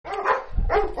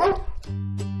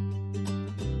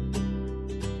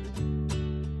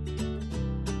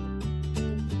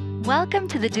Welcome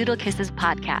to the Doodle Kisses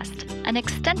podcast, an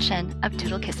extension of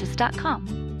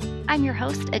doodlekisses.com. I'm your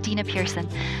host, Adina Pearson.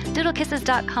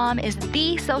 Doodlekisses.com is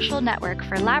the social network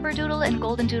for Labradoodle and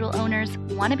Golden Doodle owners,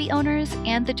 wannabe owners,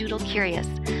 and the Doodle curious.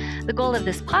 The goal of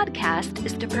this podcast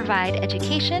is to provide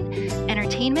education,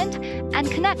 entertainment,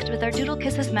 and connect with our Doodle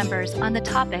Kisses members on the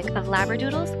topic of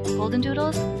Labradoodles, Golden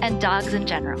Doodles, and dogs in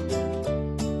general.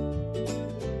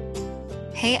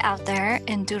 Hey out there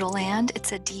in Doodle Land,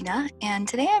 it's Adina, and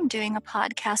today I'm doing a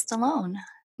podcast alone.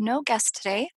 No guest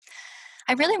today.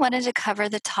 I really wanted to cover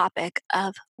the topic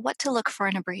of what to look for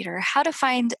in a breeder, how to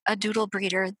find a Doodle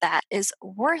breeder that is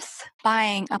worth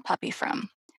buying a puppy from.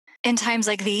 In times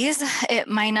like these, it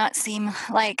might not seem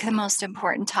like the most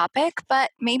important topic,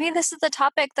 but maybe this is the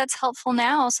topic that's helpful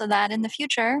now so that in the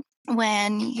future,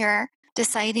 when you're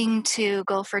deciding to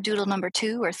go for Doodle number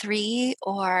 2 or 3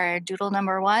 or Doodle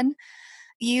number 1,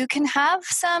 you can have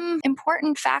some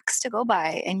important facts to go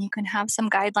by, and you can have some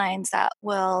guidelines that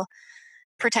will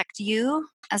protect you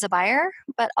as a buyer,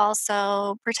 but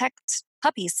also protect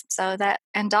puppies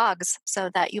and dogs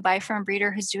so that you buy from a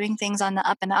breeder who's doing things on the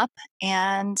up and up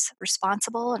and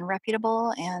responsible and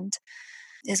reputable and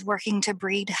is working to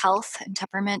breed health and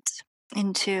temperament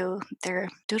into their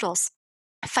doodles.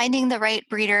 Finding the right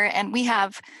breeder, and we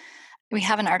have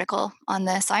an article on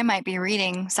this. I might be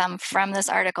reading some from this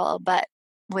article, but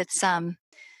with some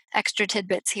extra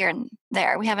tidbits here and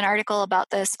there. We have an article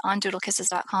about this on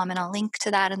doodlekisses.com, and I'll link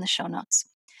to that in the show notes.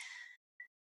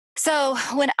 So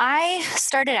when I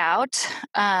started out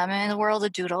in the world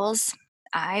of doodles,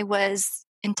 I was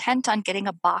intent on getting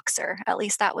a boxer. At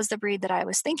least that was the breed that I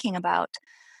was thinking about.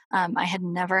 I had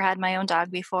never had my own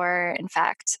dog before. In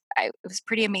fact, it was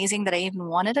pretty amazing that I even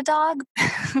wanted a dog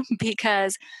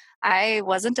because I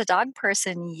wasn't a dog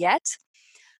person yet.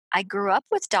 I grew up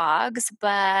with dogs,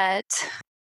 but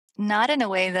not in a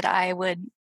way that I would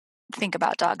think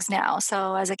about dogs now.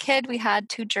 So as a kid, we had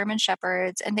 2 German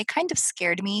Shepherds, and they kind of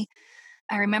scared me.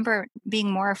 I remember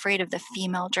being more afraid of the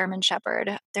female German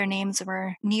Shepherd. Their names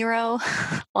were Nero,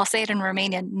 I'll say it in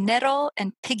Romanian, Nero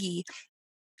and Piggy.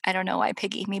 I don't know why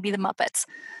Piggy, maybe the Muppets.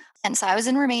 And so I was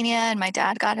in Romania, and my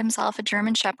dad got himself a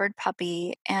German Shepherd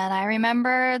puppy. And I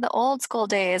remember the old school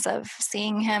days of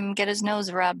seeing him get his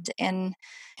nose rubbed in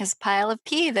his pile of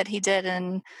pee that he did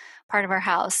in part of our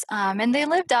house. And they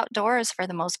lived outdoors for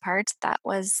the most part. That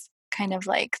was kind of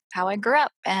like how I grew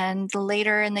up. And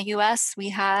later in the US, we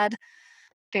had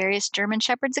various German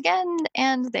Shepherds again,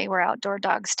 and they were outdoor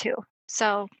dogs too.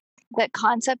 So the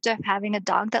concept of having a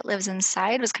dog that lives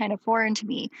inside was kind of foreign to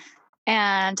me.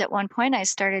 And at one point, I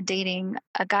started dating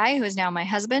a guy who is now my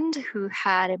husband who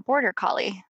had a border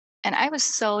collie. And I was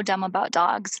so dumb about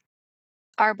dogs.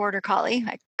 Our border collie,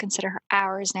 I consider her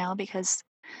ours now because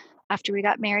after we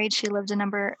got married, she lived a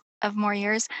number of more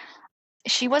years.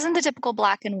 She wasn't the typical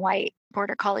black and white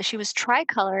border collie. She was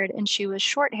tricolored, and she was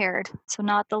short-haired, so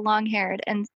not the long-haired.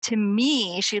 And to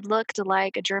me, she looked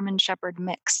like a German Shepherd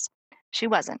mix. She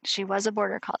wasn't. She was a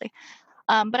border collie.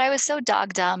 But I was so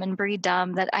dog dumb and breed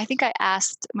dumb that I think I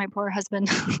asked my poor husband,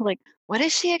 like, what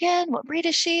is she again? What breed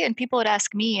is she? And people would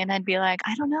ask me, and I'd be like,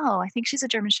 I don't know. I think she's a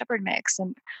German Shepherd mix.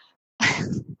 And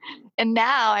and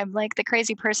now I'm like the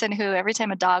crazy person who every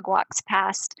time a dog walks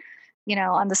past,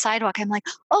 on the sidewalk, I'm like,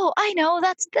 oh, I know,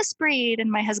 that's this breed.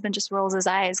 And my husband just rolls his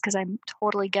eyes because I'm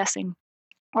totally guessing,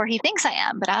 or he thinks I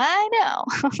am, but I know.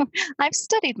 I've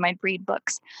studied my breed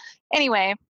books.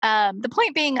 Anyway, the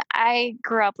point being, I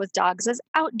grew up with dogs as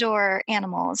outdoor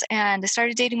animals, and I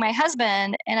started dating my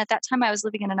husband. And at that time I was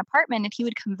living in an apartment, and he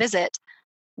would come visit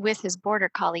with his border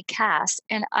collie, Cass.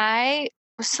 And I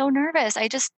was so nervous. I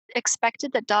just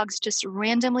expected that dogs just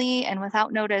randomly and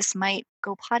without notice might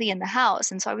go potty in the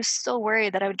house. And so I was so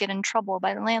worried that I would get in trouble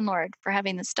by the landlord for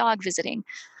having this dog visiting.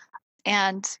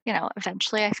 And,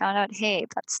 eventually I found out, hey,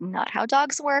 that's not how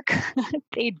dogs work.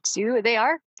 They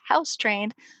are house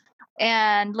trained.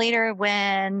 And later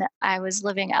when I was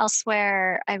living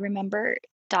elsewhere, I remember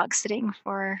dog sitting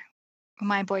for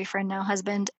my boyfriend, now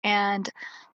husband, and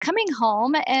coming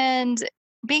home and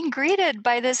being greeted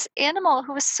by this animal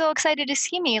who was so excited to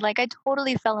see me. Like, I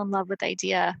totally fell in love with the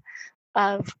idea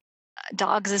of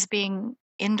dogs as being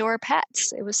indoor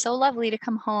pets. It was so lovely to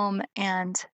come home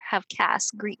and have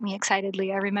Cass greet me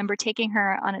excitedly. I remember taking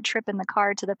her on a trip in the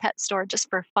car to the pet store just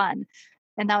for fun.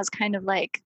 And that was kind of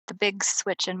like the big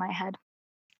switch in my head.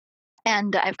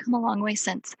 And I've come a long way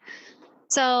since.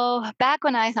 So back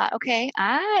when I thought, okay,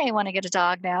 I want to get a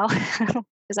dog now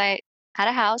because I had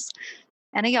a house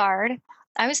and a yard,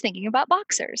 I was thinking about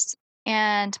boxers.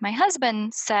 And my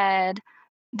husband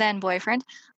then boyfriend,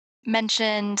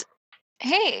 mentioned,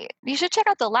 hey, you should check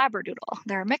out the Labradoodle.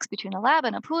 They're a mix between a lab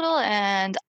and a poodle,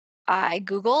 and I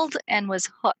Googled and was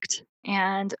hooked.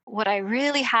 And what I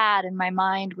really had in my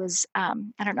mind was I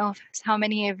don't know how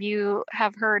many of you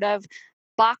have heard of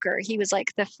Bacher. He was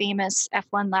like the famous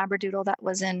F1 Labradoodle that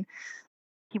was in,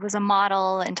 he was a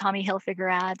model in Tommy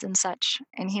Hilfiger ads and such.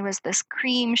 And he was this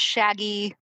cream,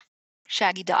 shaggy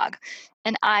dog.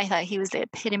 And I thought he was the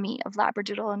epitome of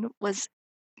Labradoodle and was,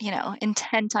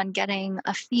 intent on getting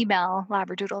a female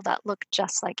Labradoodle that looked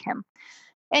just like him.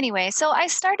 Anyway, so I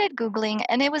started Googling,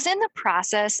 and it was in the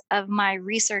process of my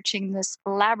researching this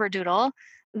Labradoodle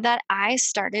that I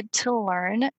started to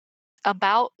learn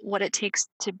about what it takes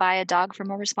to buy a dog from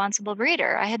a responsible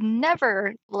breeder. I had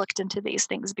never looked into these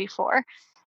things before.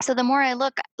 So the more I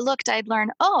looked, I'd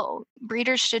learn, oh,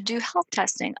 breeders should do health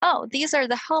testing. Oh, these are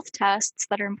the health tests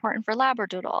that are important for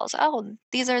Labradoodles. Oh,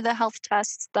 these are the health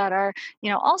tests that are,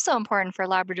 also important for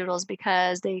Labradoodles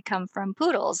because they come from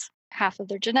poodles, half of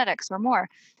their genetics or more.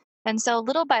 And so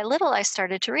little by little, I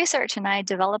started to research and I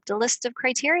developed a list of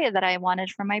criteria that I wanted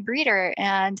from my breeder.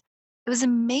 And it was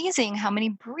amazing how many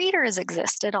breeders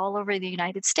existed all over the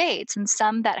United States, and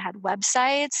some that had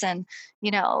websites and, you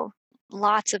know,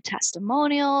 lots of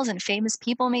testimonials and famous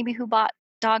people maybe who bought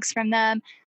dogs from them.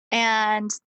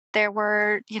 And there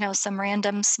were, some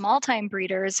random small time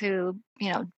breeders who,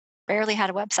 barely had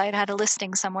a website, had a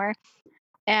listing somewhere.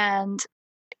 And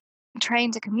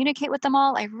trying to communicate with them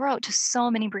all, I wrote to so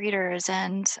many breeders,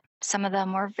 and some of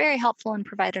them were very helpful and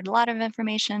provided a lot of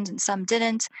information, and some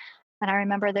didn't. And I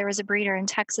remember there was a breeder in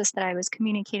Texas that I was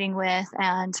communicating with,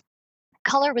 and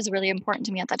color was really important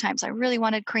to me at that time. So I really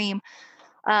wanted cream.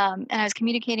 And I was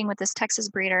communicating with this Texas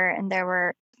breeder, and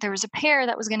there was a pair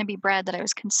that was going to be bred that I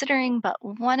was considering, but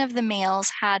one of the males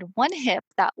had one hip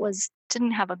that was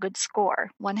didn't have a good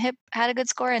score. One hip had a good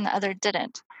score and the other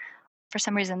didn't. For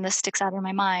some reason, this sticks out in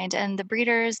my mind. And the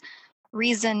breeder's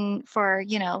reason for,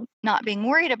 not being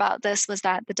worried about this was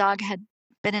that the dog had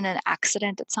been in an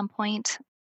accident at some point.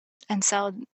 And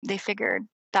so they figured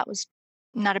that was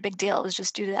not a big deal. It was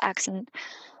just due to the accident.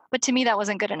 But to me, that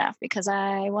wasn't good enough because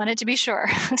I wanted to be sure.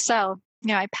 So,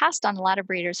 I passed on a lot of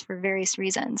breeders for various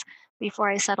reasons before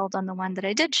I settled on the one that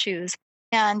I did choose.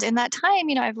 And in that time,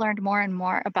 I've learned more and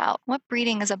more about what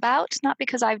breeding is about, not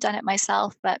because I've done it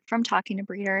myself, but from talking to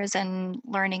breeders and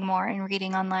learning more and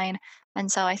reading online.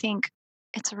 And so I think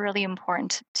it's really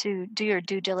important to do your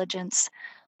due diligence.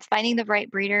 Finding the right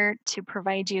breeder to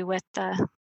provide you with the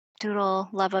doodle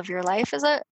love of your life is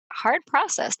a hard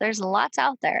process. There's lots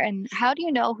out there. And how do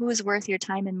you know who is worth your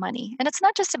time and money? And it's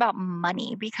not just about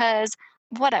money because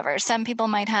whatever, some people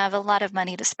might have a lot of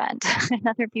money to spend and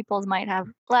other people might have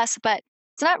less, but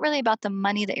it's not really about the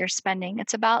money that you're spending.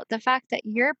 It's about the fact that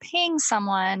you're paying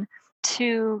someone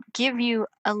to give you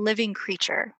a living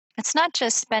creature. It's not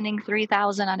just spending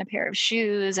 3,000 on a pair of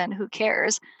shoes and who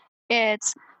cares.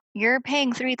 It's you're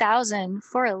paying 3,000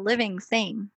 for a living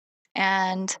thing.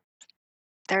 And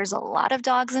there's a lot of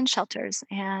dogs in shelters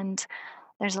and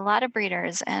there's a lot of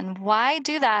breeders. And why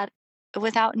do that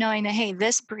without knowing that, hey,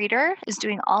 this breeder is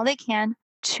doing all they can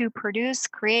to produce,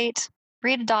 create,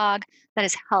 breed a dog that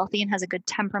is healthy and has a good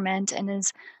temperament and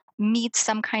is meets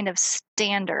some kind of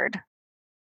standard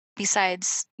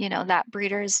besides, that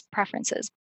breeder's preferences.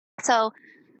 So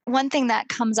one thing that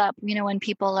comes up, when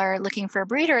people are looking for a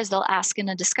breeder is they'll ask in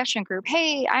a discussion group,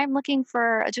 "Hey, I'm looking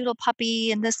for a doodle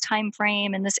puppy in this time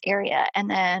frame in this area." And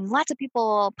then lots of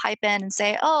people pipe in and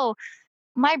say, "Oh,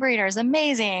 my breeder is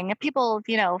amazing. People,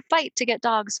 fight to get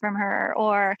dogs from her."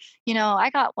 Or, "I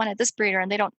got one at this breeder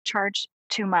and they don't charge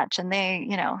too much and they,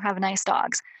 have nice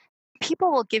dogs."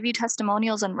 People will give you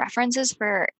testimonials and references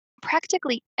for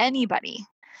practically anybody.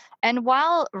 And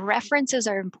while references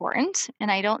are important,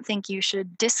 and I don't think you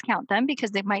should discount them because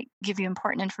they might give you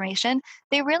important information,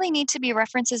 they really need to be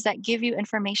references that give you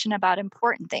information about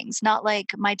important things, not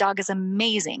like my dog is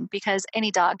amazing, because any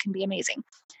dog can be amazing.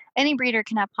 Any breeder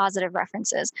can have positive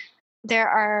references. There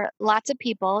are lots of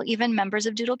people, even members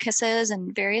of Doodle Kisses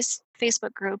and various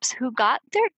Facebook groups, who got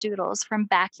their doodles from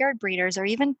backyard breeders or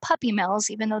even puppy mills,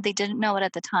 even though they didn't know it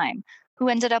at the time, who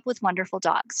ended up with wonderful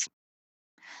dogs.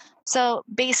 So,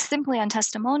 based simply on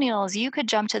testimonials, you could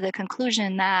jump to the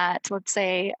conclusion that, let's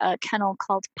say, a kennel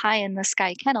called Pie in the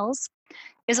Sky Kennels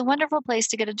is a wonderful place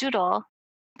to get a doodle,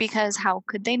 because how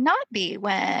could they not be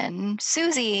when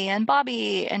Susie and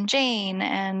Bobby and Jane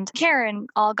and Karen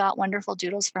all got wonderful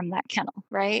doodles from that kennel,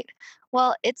 right?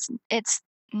 Well, it's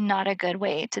not a good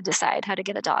way to decide how to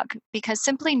get a dog, because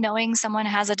simply knowing someone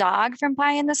has a dog from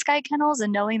Pie in the Sky Kennels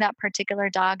and knowing that particular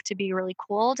dog to be really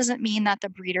cool doesn't mean that the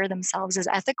breeder themselves is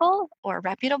ethical or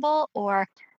reputable or,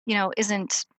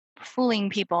 isn't fooling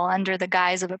people under the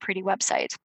guise of a pretty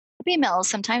website. Females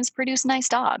sometimes produce nice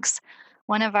dogs.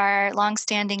 One of our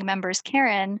longstanding members,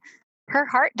 Karen, her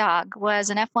heart dog was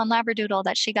an F1 Labradoodle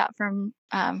that she got from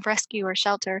rescue or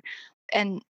shelter,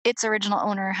 and its original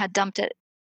owner had dumped it,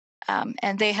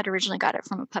 and they had originally got it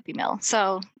from a puppy mill.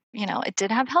 So, it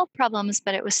did have health problems,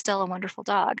 but it was still a wonderful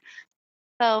dog.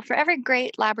 So, for every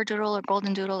great Labradoodle or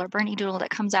Golden Doodle or Bernie Doodle that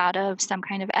comes out of some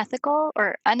kind of ethical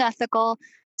or unethical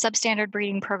substandard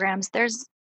breeding programs, there's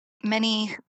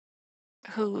many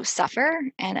who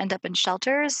suffer and end up in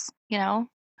shelters,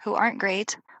 who aren't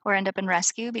great or end up in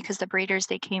rescue because the breeders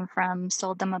they came from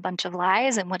sold them a bunch of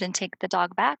lies and wouldn't take the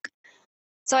dog back.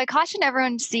 So I caution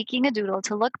everyone seeking a doodle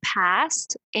to look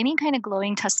past any kind of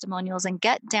glowing testimonials and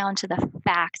get down to the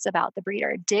facts about the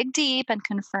breeder. Dig deep and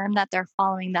confirm that they're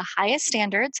following the highest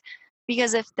standards,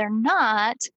 because if they're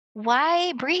not,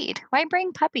 why breed? Why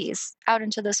bring puppies out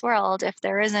into this world if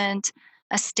there isn't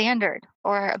a standard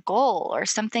or a goal or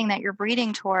something that you're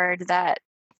breeding toward that,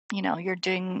 you're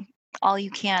doing all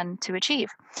you can to achieve?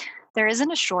 There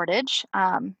isn't a shortage,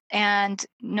 and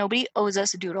nobody owes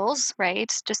us doodles,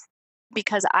 right? Just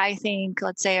because I think,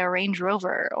 let's say, a Range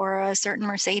Rover or a certain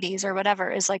Mercedes or whatever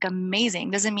is like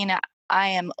amazing doesn't mean that I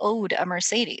am owed a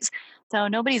Mercedes. So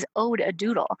nobody's owed a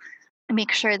doodle.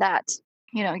 Make sure that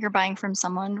you're buying from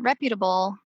someone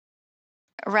reputable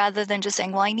rather than just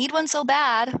saying, "Well, I need one so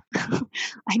bad.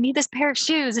 I need this pair of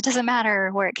shoes. It doesn't matter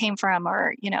where it came from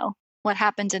or what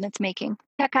happened in its making."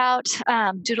 Check out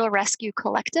Doodle Rescue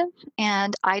Collective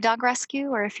and iDog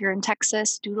Rescue, or if you're in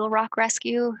Texas, Doodle Rock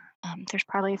Rescue. There's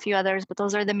probably a few others, but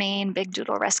those are the main big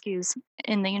doodle rescues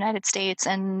in the United States.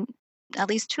 And at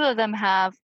least two of them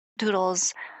have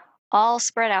doodles all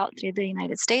spread out through the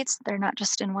United States. They're not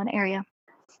just in one area.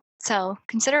 So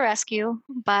consider rescue,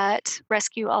 but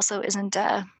rescue also isn't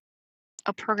a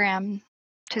program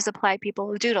to supply people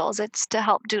with doodles. It's to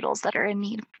help doodles that are in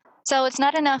need. So it's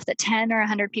not enough that 10 or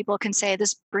 100 people can say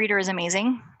this breeder is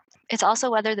amazing. It's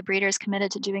also whether the breeder is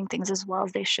committed to doing things as well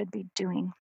as they should be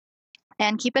doing.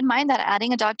 And keep in mind that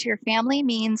adding a dog to your family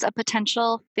means a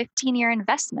potential 15-year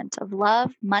investment of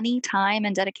love, money, time,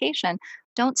 and dedication.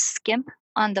 Don't skimp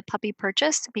on the puppy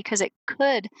purchase because it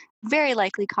could very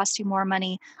likely cost you more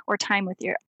money or time with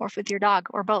your dog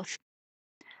or both.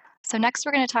 So next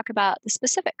we're going to talk about the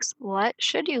specifics. What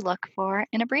should you look for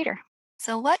in a breeder?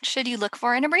 So what should you look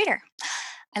for in a breeder?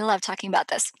 I love talking about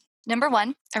this. Number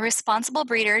one, a responsible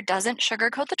breeder doesn't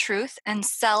sugarcoat the truth and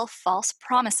sell false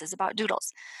promises about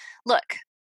doodles. Look,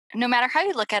 no matter how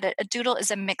you look at it, a doodle is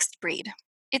a mixed breed.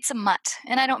 It's a mutt,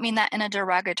 and I don't mean that in a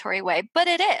derogatory way, but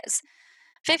it is.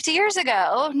 50 years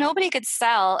ago, nobody could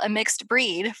sell a mixed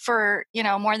breed for,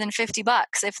 more than 50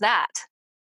 bucks, if that.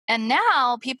 And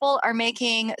now people are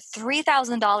making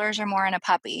 $3,000 or more on a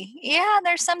puppy. Yeah,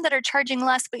 there's some that are charging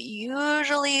less, but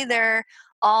usually they're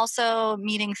also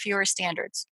meeting fewer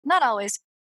standards. Not always,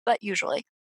 but usually.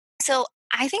 So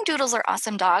I think doodles are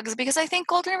awesome dogs because I think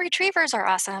golden retrievers are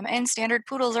awesome and standard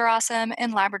poodles are awesome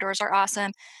and Labradors are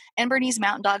awesome and Bernese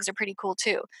mountain dogs are pretty cool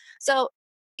too. So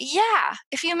yeah,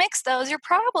 if you mix those, you're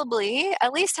probably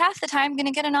at least half the time going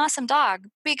to get an awesome dog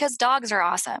because dogs are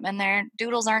awesome and their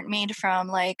doodles aren't made from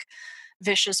like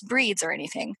vicious breeds or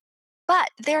anything. But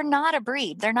they're not a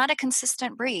breed. They're not a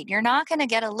consistent breed. You're not going to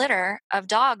get a litter of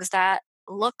dogs that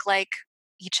look like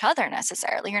each other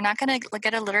necessarily. You're not going to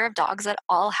get a litter of dogs that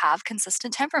all have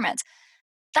consistent temperaments.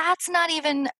 That's not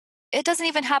even, it doesn't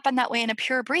even happen that way in a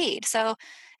pure breed. So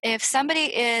if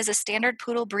somebody is a standard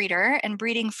poodle breeder and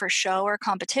breeding for show or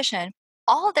competition,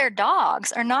 all their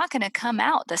dogs are not going to come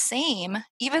out the same,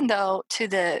 even though to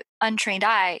the untrained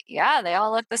eye, yeah, they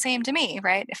all look the same to me,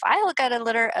 right? If I look at a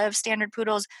litter of standard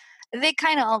poodles, they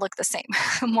kind of all look the same,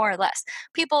 more or less.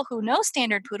 People who know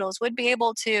standard poodles would be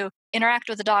able to interact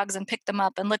with the dogs and pick them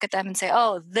up and look at them and say,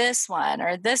 oh, this one,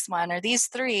 or these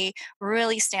three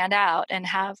really stand out and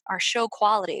have our show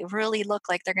quality, really look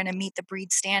like they're going to meet the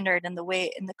breed standard in the way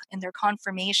in their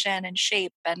conformation and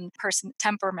shape and person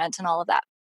temperament and all of that.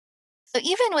 So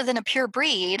even within a pure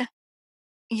breed,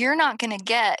 you're not going to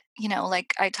get,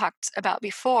 like I talked about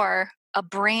before, a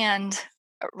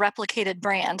replicated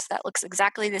brand that looks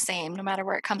exactly the same no matter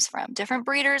where it comes from. Different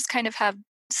breeders kind of have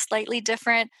slightly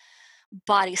different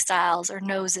body styles or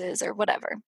noses or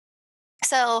whatever.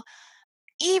 So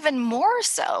even more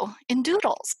so in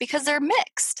doodles because they're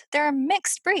mixed. They're a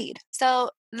mixed breed.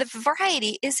 So the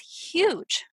variety is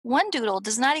huge. One doodle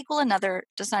does not equal another,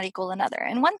 does not equal another.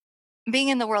 And one being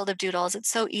in the world of doodles, it's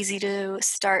so easy to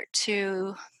start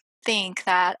to think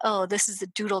that, oh, this is a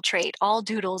doodle trait. All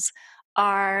doodles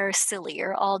are silly,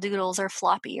 or all doodles are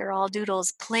floppy, or all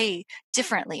doodles play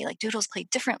differently. Like doodles play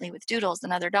differently with doodles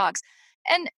than other dogs.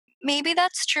 And maybe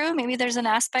that's true. Maybe there's an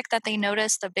aspect that they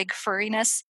notice the big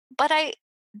furriness. But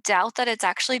doubt that it's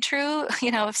actually true.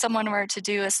 If someone were to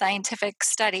do a scientific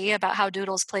study about how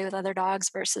doodles play with other dogs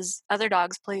versus other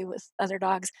dogs play with other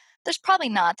dogs, there's probably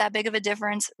not that big of a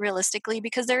difference realistically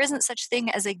because there isn't such thing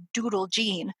as a doodle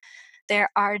gene. There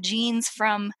are genes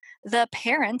from the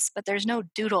parents, but there's no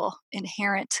doodle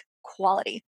inherent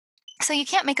quality. So you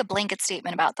can't make a blanket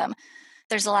statement about them.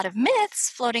 There's a lot of myths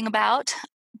floating about,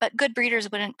 but good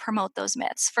breeders wouldn't promote those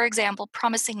myths. For example,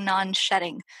 promising non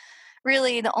shedding.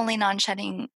 Really, the only non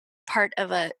shedding part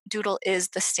of a doodle is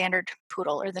the standard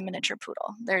poodle or the miniature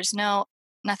poodle. There's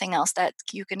nothing else that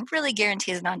you can really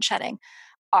guarantee is non shedding.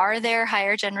 Are there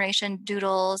higher generation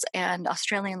doodles and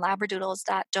Australian labradoodles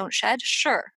that don't shed?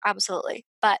 Sure, absolutely.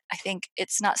 But I think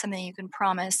it's not something you can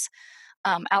promise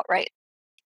outright.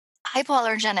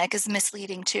 Hypoallergenic is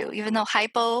misleading too. Even though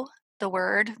hypo, the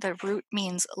word, the root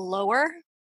means lower,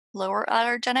 lower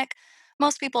allergenic,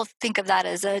 most people think of that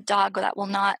as a dog that will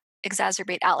not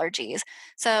exacerbate allergies.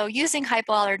 So using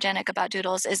hypoallergenic about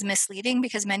doodles is misleading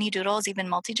because many doodles, even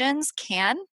multigens,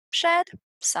 can shed.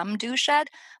 Some do shed,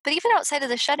 but even outside of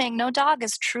the shedding, no dog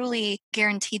is truly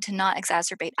guaranteed to not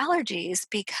exacerbate allergies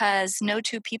because no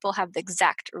two people have the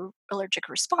exact allergic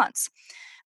response.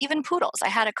 Even poodles. I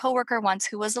had a coworker once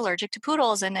who was allergic to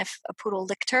poodles, and if a poodle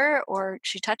licked her or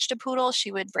she touched a poodle,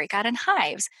 she would break out in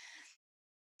hives.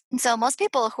 And so most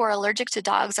people who are allergic to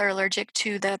dogs are allergic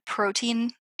to the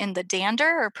protein in the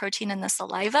dander or protein in the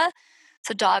saliva.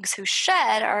 So dogs who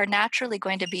shed are naturally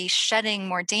going to be shedding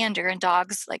more dander, and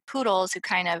dogs like poodles who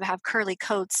kind of have curly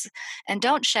coats and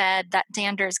don't shed, that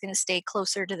dander is going to stay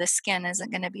closer to the skin,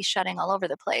 isn't going to be shedding all over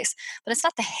the place. But it's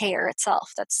not the hair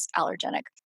itself that's allergenic.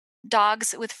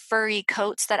 Dogs with furry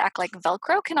coats that act like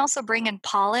Velcro can also bring in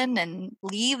pollen and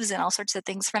leaves and all sorts of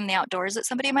things from the outdoors that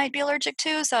somebody might be allergic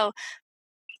to. So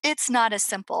it's not as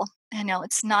simple.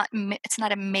 It's not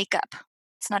a makeup.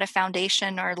 It's not a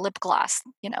foundation or lip gloss.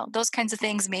 Those kinds of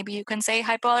things maybe you can say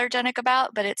hypoallergenic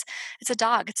about, but it's a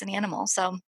dog, it's an animal.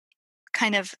 So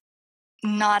kind of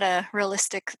not a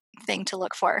realistic thing to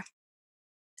look for.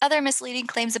 Other misleading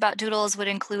claims about doodles would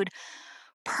include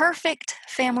perfect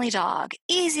family dog,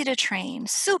 easy to train,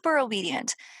 super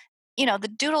obedient. The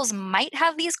doodles might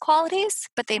have these qualities,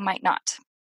 but they might not.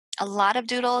 A lot of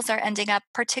doodles are ending up,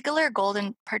 particularly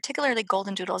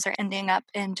golden doodles are ending up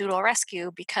in doodle rescue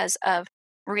because of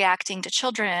reacting to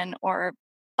children or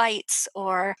bites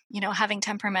or, having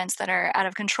temperaments that are out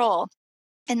of control.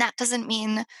 And that doesn't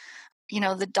mean,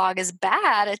 the dog is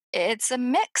bad. It's a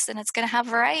mix and it's going to have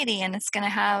variety and it's going to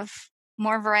have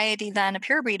more variety than a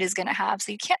pure breed is going to have.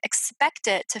 So you can't expect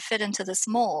it to fit into this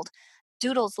mold.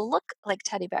 Doodles look like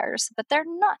teddy bears, but they're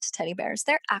not teddy bears.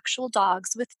 They're actual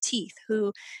dogs with teeth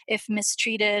who, if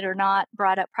mistreated or not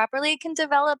brought up properly, can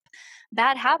develop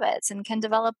bad habits and can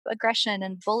develop aggression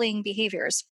and bullying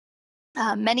behaviors.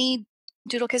 Many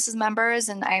Doodle Kisses members,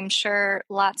 and I'm sure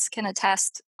lots can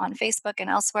attest on Facebook and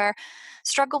elsewhere,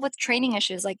 struggle with training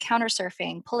issues like counter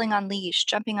surfing, pulling on leash,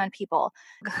 jumping on people.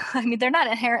 I mean, they're not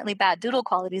inherently bad doodle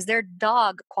qualities, they're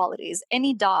dog qualities.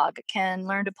 Any dog can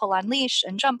learn to pull on leash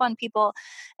and jump on people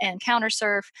and counter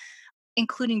surf,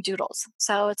 including doodles.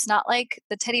 So it's not like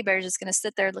the teddy bear is just going to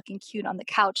sit there looking cute on the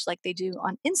couch like they do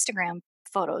on Instagram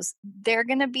photos. They're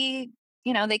going to be,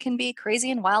 they can be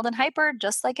crazy and wild and hyper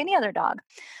just like any other dog.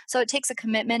 So it takes a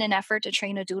commitment and effort to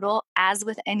train a doodle as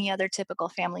with any other typical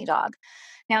family dog.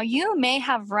 Now, you may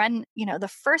have run, the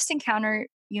first encounter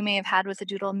you may have had with a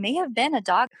doodle may have been a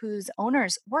dog whose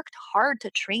owners worked hard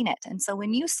to train it. And so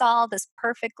when you saw this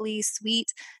perfectly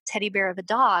sweet teddy bear of a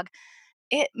dog,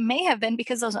 it may have been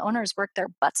because those owners worked their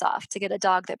butts off to get a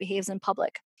dog that behaves in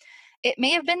public. It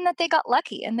may have been that they got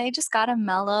lucky and they just got a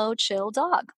mellow, chill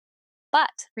dog.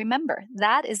 But remember,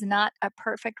 that is not a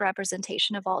perfect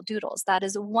representation of all doodles. That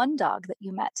is one dog that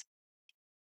you met.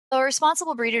 So a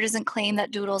responsible breeder doesn't claim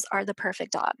that doodles are the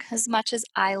perfect dog. As much as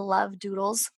I love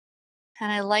doodles and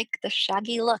I like the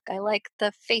shaggy look, I like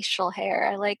the facial hair,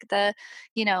 I like the,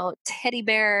 teddy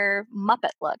bear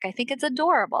Muppet look. I think it's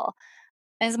adorable.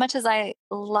 As much as I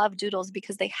love doodles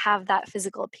because they have that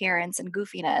physical appearance and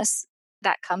goofiness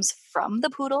that comes from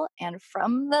the poodle and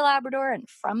from the Labrador and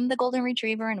from the golden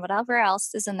retriever and whatever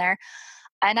else is in there,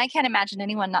 and I can't imagine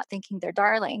anyone not thinking they're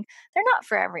darling. They're not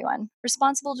for everyone.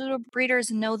 Responsible doodle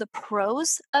breeders know the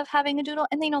pros of having a doodle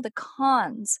and they know the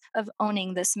cons of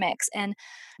owning this mix, and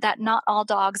that not all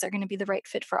dogs are going to be the right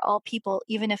fit for all people,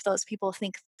 even if those people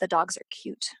think the dogs are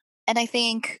cute. And I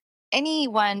think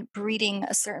anyone breeding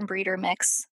a certain breeder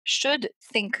mix should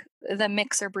think the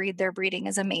mix or breed they're breeding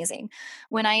is amazing.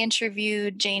 When I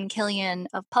interviewed Jane Killian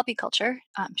of Puppy Culture,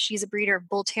 she's a breeder of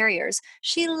bull terriers.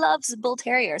 She loves bull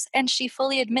terriers and she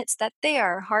fully admits that they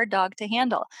are a hard dog to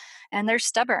handle and they're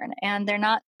stubborn and they're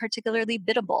not particularly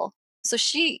biddable. So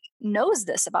she knows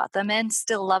this about them and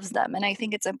still loves them. And I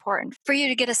think it's important for you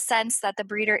to get a sense that the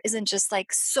breeder isn't just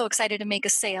like so excited to make a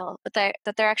sale, but that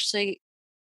they're actually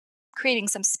creating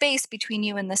some space between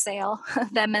you and the sale,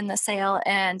 them and the sale,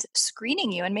 and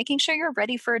screening you and making sure you're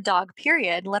ready for a dog,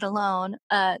 period, let alone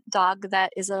a dog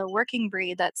that is a working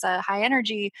breed, that's a high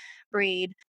energy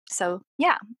breed. So,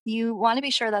 yeah, you want to be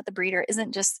sure that the breeder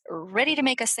isn't just ready to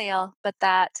make a sale, but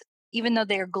that even though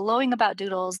they're glowing about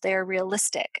doodles, they're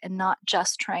realistic and not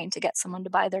just trying to get someone to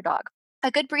buy their dog.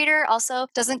 A good breeder also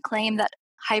doesn't claim that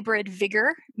hybrid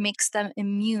vigor makes them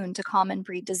immune to common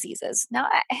breed diseases. Now,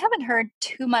 I haven't heard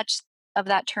too much of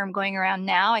that term going around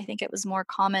now. I think it was more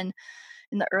common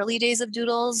in the early days of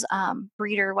doodles.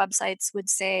 Breeder websites would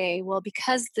say, well,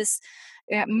 because this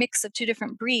mix of two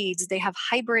different breeds, they have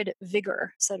hybrid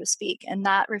vigor, so to speak. And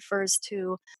that refers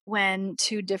to when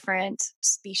two different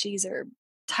species or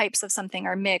types of something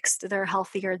are mixed, they're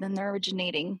healthier than their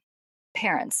originating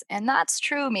parents. And that's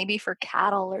true maybe for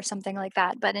cattle or something like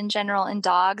that. But in general, in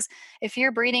dogs, if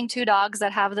you're breeding two dogs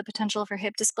that have the potential for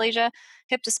hip dysplasia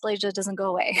doesn't go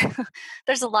away.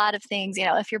 There's a lot of things,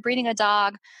 if you're breeding a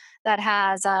dog that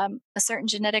has a certain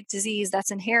genetic disease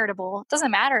that's inheritable, it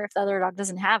doesn't matter if the other dog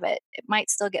doesn't have it. It might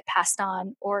still get passed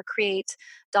on or create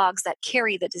dogs that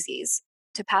carry the disease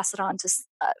to pass it on to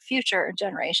future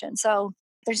generations. So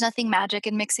there's nothing magic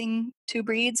in mixing two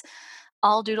breeds.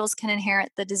 All doodles can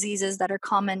inherit the diseases that are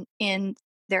common in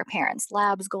their parents,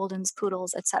 labs, goldens,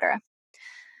 poodles, etc.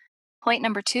 Point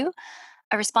number two,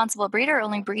 a responsible breeder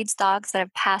only breeds dogs that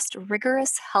have passed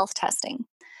rigorous health testing.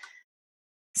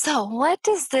 So, what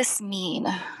does this mean?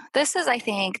 This is, I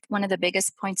think, one of the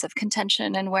biggest points of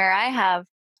contention and where I have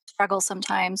struggled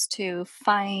sometimes to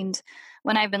find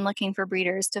when I've been looking for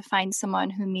breeders to find someone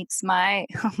who meets my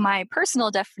my personal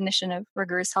definition of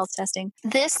rigorous health testing.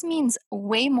 This means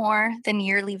way more than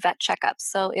yearly vet checkups.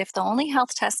 So if the only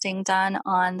health testing done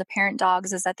on the parent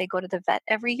dogs is that they go to the vet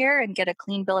every year and get a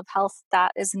clean bill of health,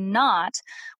 that is not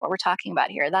what we're talking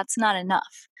about here. That's not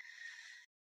enough.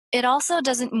 It also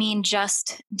doesn't mean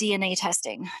just DNA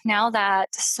testing. Now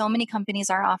that so many companies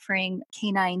are offering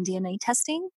canine DNA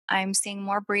testing, I'm seeing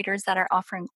more breeders that are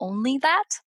offering only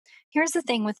that. Here's the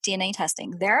thing with DNA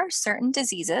testing, there are certain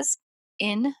diseases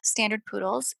in standard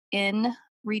poodles, in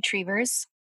retrievers,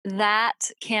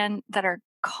 that are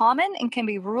common and can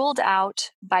be ruled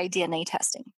out by DNA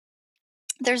testing.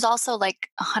 There's also like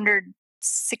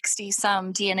 160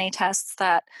 some DNA tests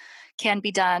that can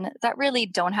be done that really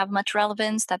don't have much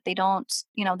relevance, that they don't,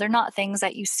 they're not things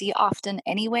that you see often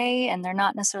anyway, and they're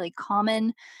not necessarily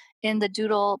common in the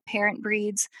doodle parent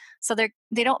breeds. So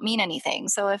they don't mean anything.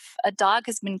 So if a dog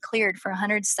has been cleared for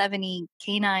 170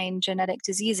 canine genetic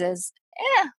diseases,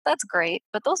 that's great,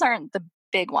 but those aren't the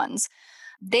big ones.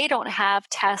 They don't have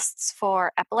tests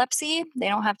for epilepsy. They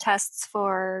don't have tests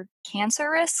for cancer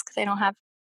risk. They don't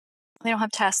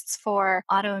have tests for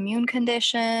autoimmune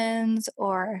conditions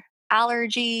or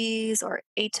allergies or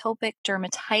atopic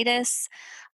dermatitis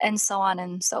and so on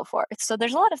and so forth. So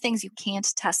there's a lot of things you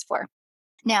can't test for.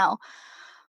 Now,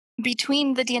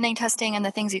 between the DNA testing and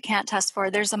the things you can't test for,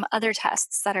 there's some other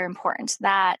tests that are important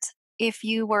that if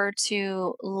you were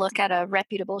to look at a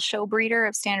reputable show breeder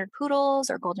of standard poodles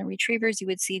or golden retrievers, you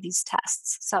would see these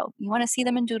tests. So you want to see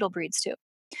them in doodle breeds too.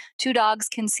 Two dogs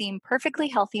can seem perfectly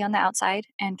healthy on the outside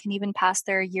and can even pass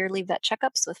their yearly vet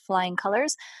checkups with flying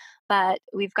colors. But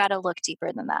we've got to look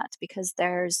deeper than that because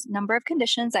there's a number of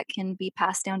conditions that can be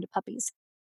passed down to puppies.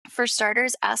 For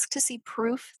starters, ask to see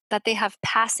proof that they have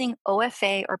passing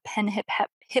OFA or pen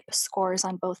hip scores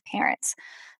on both parents.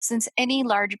 Since any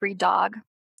large breed dog,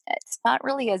 it's not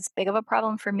really as big of a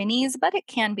problem for minis, but it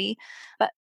can be.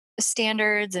 But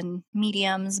standards and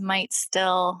mediums might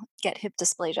still get hip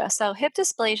dysplasia. So, hip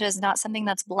dysplasia is not something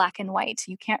that's black and white.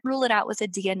 You can't rule it out with a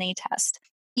DNA test.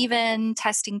 Even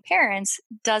testing parents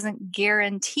doesn't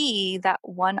guarantee that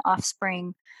one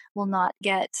offspring will not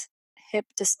get hip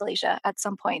dysplasia at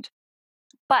some point,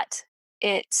 but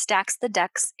it stacks the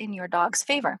decks in your dog's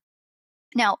favor.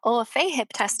 Now, OFA hip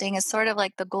testing is sort of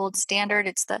like the gold standard.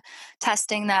 It's the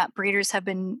testing that breeders have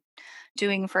been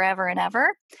doing forever and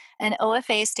ever. And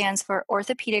OFA stands for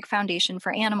Orthopedic Foundation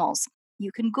for Animals.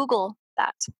 You can Google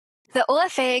that. The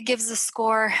OFA gives a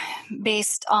score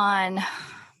based on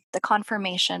the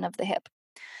conformation of the hip.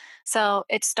 So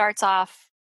it starts off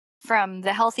from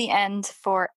the healthy end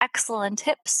for excellent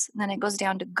hips, then it goes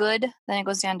down to good, then it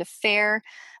goes down to fair,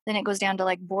 then it goes down to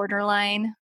like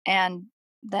borderline, and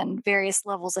then various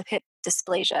levels of hip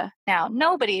dysplasia. Now,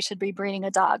 nobody should be breeding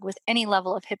a dog with any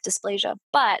level of hip dysplasia,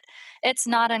 but it's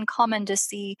not uncommon to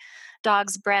see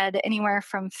dogs bred anywhere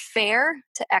from fair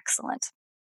to excellent.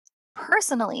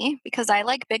 Personally, because I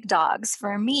like big dogs,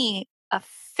 for me, a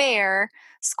fair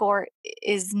score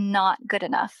is not good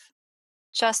enough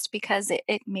just because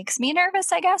it makes me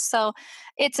nervous, I guess. So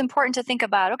it's important to think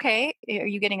about, okay, are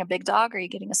you getting a big dog? Are you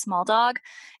getting a small dog?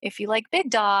 If you like big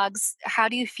dogs, how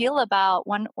do you feel about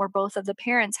one or both of the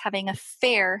parents having a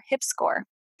fair hip score?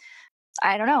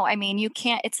 I don't know. I mean, you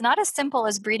can't, it's not as simple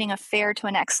as breeding a fair to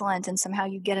an excellent and somehow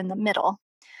you get in the middle.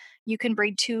 You can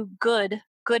breed two good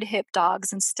hip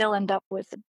dogs and still end up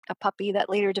with a puppy that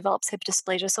later develops hip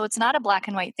dysplasia. So it's not a black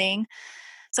and white thing.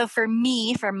 So for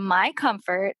me, for my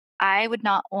comfort, I would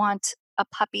not want a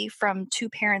puppy from two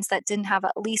parents that didn't have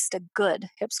at least a good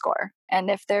hip score.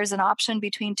 And if there's an option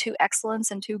between two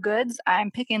excellents and two goods, I'm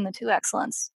picking the two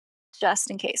excellents just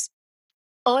in case.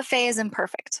 OFA is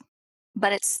imperfect,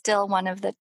 but it's still one of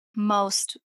the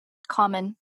most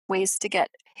common ways to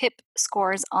get hip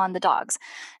scores on the dogs.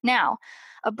 Now,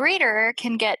 a breeder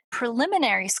can get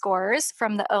preliminary scores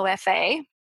from the OFA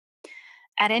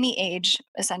at any age,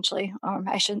 essentially.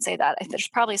 I shouldn't say that. There's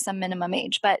probably some minimum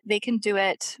age, but they can do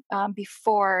it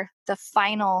before the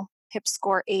final hip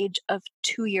score age of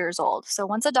 2 years old. So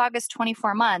once a dog is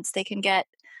 24 months, they can get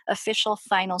official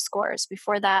final scores.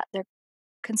 Before that, they're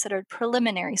considered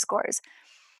preliminary scores.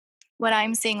 What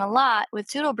I'm seeing a lot with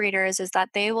doodle breeders is that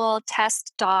they will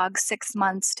test dogs 6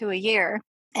 months to a year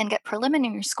and get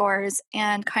preliminary scores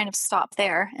and kind of stop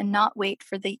there and not wait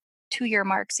for the 2 year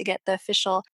mark to get the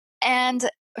official. And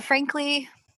frankly,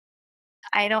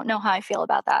 I don't know how I feel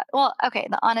about that. Well, okay,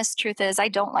 the honest truth is I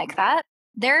don't like that.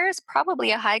 There's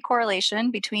probably a high correlation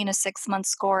between a 6 month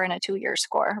score and a 2 year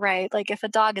score, right? Like if a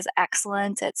dog is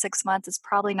excellent at 6 months, it's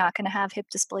probably not going to have hip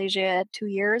dysplasia at 2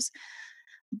 years.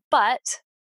 But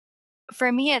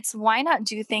for me, it's why not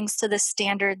do things to the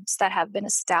standards that have been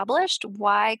established?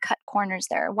 Why cut corners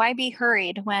there? Why be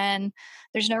hurried when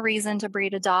there's no reason to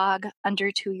breed a dog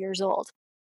under 2 years old?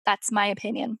 That's my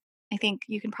opinion. I think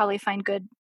you can probably find good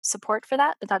support for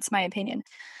that, but that's my opinion.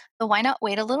 So why not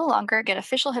wait a little longer, get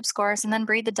official hip scores, and then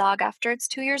breed the dog after it's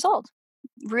 2 years old?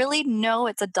 Really know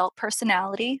its adult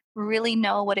personality, really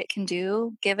know what it can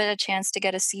do, give it a chance to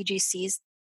get a CGC's,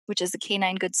 which is the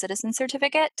Canine Good Citizen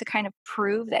certificate, to kind of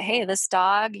prove that, hey, this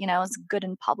dog, is good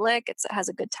in public, it has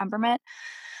a good temperament.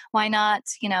 Why not,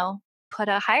 put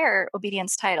a higher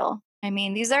obedience title? I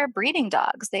mean, these are breeding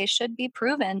dogs. They should be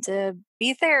proven to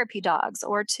be therapy dogs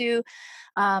or to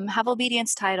have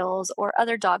obedience titles or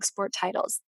other dog sport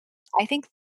titles. I think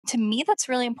to me that's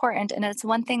really important, and it's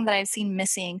one thing that I've seen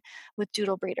missing with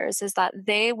doodle breeders is that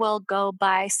they will go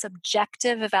by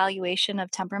subjective evaluation of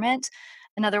temperament.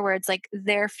 In other words, like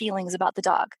their feelings about the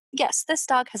dog. Yes, this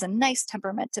dog has a nice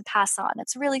temperament to pass on.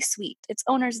 It's really sweet. Its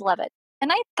owners love it.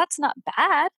 And I that's not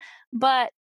bad,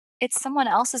 but it's someone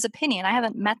else's opinion. I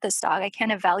haven't met this dog. I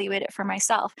can't evaluate it for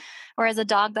myself. Whereas a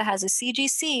dog that has a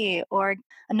CGC or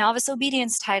a novice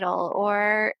obedience title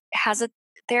or has a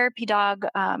therapy dog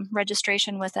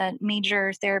registration with a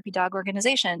major therapy dog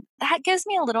organization, that gives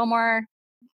me a little more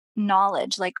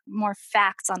knowledge, like more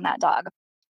facts on that dog.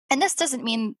 And this doesn't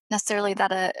mean necessarily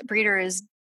that a breeder is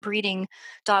breeding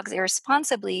dogs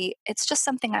irresponsibly. It's just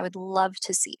something I would love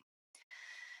to see.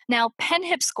 Now, pen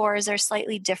hip scores are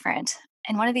slightly different.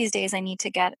 And one of these days, I need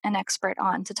to get an expert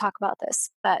on to talk about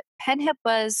this. But pen hip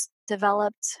was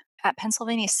developed at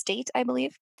Pennsylvania State, I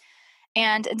believe.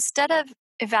 And instead of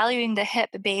evaluating the hip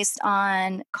based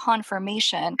on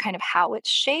conformation, kind of how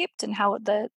it's shaped and how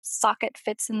the socket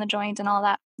fits in the joint and all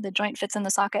that, the joint fits in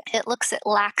the socket, it looks at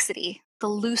laxity, the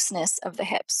looseness of the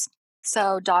hips.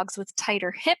 So dogs with tighter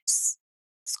hips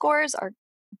scores are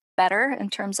better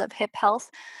in terms of hip health,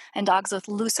 and dogs with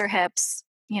looser hips,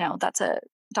 that's a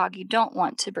dog you don't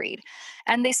want to breed.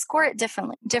 And they score it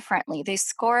differently. They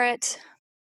score it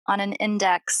on an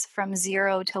index from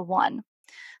 0 to 1.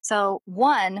 So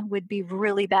 1 would be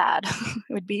really bad.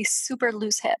 It would be super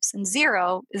loose hips, and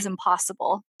 0 is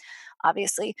impossible,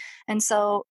 obviously. And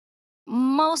so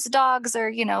most dogs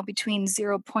are, between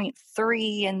zero point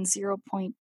 0.3 and 0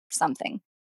 point something.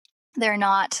 They're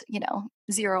not,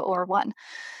 0 or 1.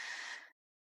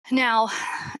 Now, zero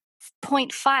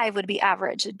point 0.5 would be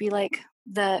average. It'd be like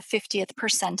the 50th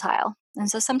percentile. And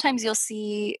so sometimes you'll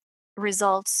see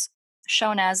results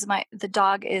shown as the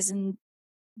dog is in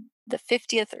the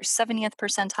 50th or 70th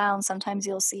percentile, and sometimes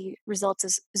you'll see results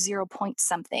as 0 point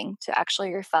something to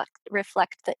actually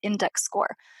reflect the index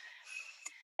score.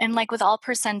 And like with all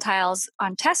percentiles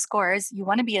on test scores, you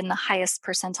want to be in the highest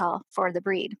percentile for the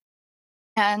breed.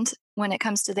 And when it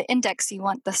comes to the index, you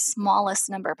want the smallest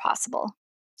number possible.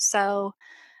 So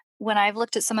when I've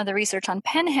looked at some of the research on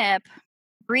PenHip,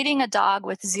 breeding a dog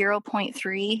with zero point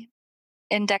 0.3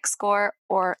 index score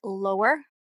or lower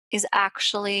is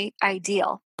actually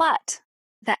ideal. But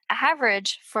the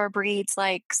average for breeds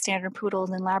like standard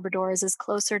poodles and Labradors is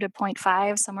closer to zero point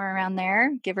 0.5, somewhere around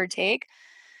there, give or take.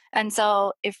 And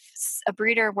so, if a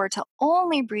breeder were to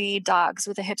only breed dogs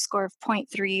with a hip score of zero point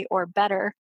 0.3 or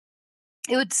better,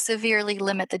 it would severely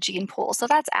limit the gene pool. So,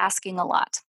 that's asking a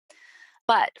lot.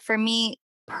 But for me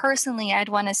personally, I'd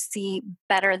want to see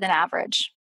better than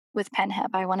average with PenHip.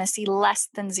 I want to see less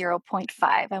than zero point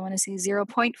 0.5. I want to see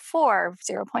 0.4,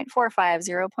 0.45,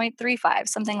 0.35,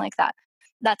 something like that.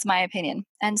 That's my opinion.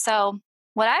 And so,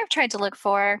 what I've tried to look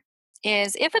for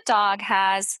is if a dog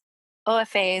has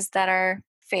OFAs that are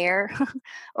fair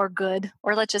or good,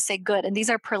 or let's just say good, and these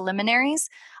are preliminaries,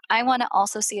 I want to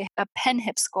also see a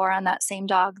PenHip score on that same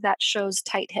dog that shows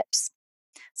tight hips.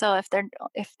 So if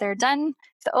they're done,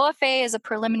 if the OFA is a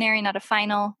preliminary, not a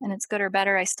final, and it's good or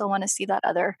better, I still want to see that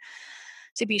other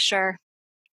to be sure.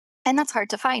 And that's hard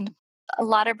to find. A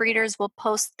lot of breeders will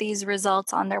post these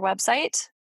results on their website.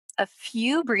 A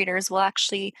few breeders will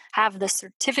actually have the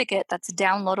certificate that's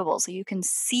downloadable so you can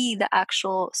see the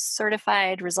actual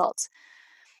certified results.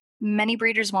 Many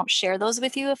breeders won't share those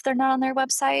with you if they're not on their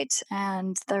website.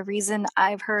 And the reason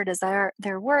I've heard is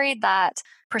they're worried that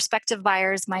prospective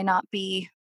buyers might not be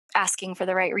asking for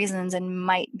the right reasons and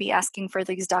might be asking for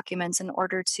these documents in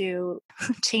order to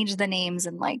change the names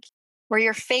and like where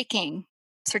you're faking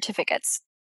certificates.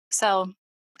 So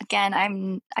again,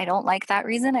 I don't like that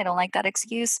reason. I don't like that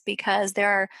excuse because there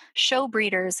are show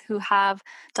breeders who have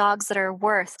dogs that are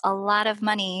worth a lot of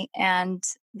money and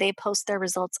they post their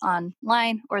results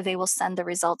online or they will send the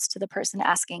results to the person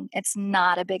asking. It's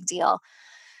not a big deal.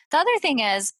 The other thing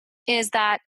is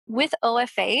that with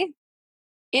OFA,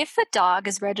 if a dog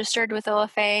is registered with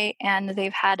OFA and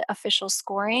they've had official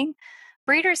scoring,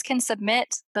 breeders can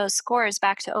submit those scores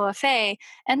back to OFA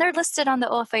and they're listed on the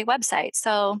OFA website.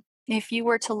 So if you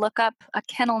were to look up a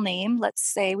kennel name, let's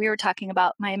say we were talking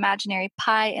about my imaginary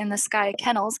pie in the sky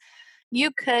kennels,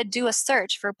 you could do a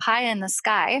search for pie in the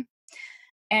sky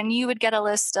and you would get a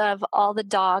list of all the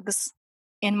dogs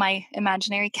in my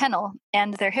imaginary kennel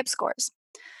and their hip scores.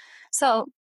 So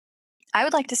I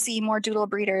would like to see more doodle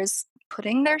breeders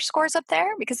putting their scores up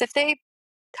there because if they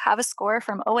have a score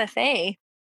from OFA,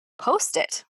 post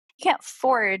it. You can't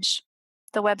forge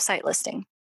the website listing.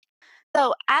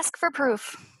 So ask for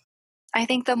proof. I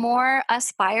think the more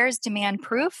us buyers demand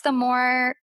proof, the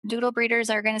more doodle breeders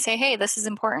are going to say, hey, this is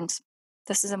important.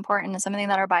 This is important. It's something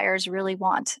that our buyers really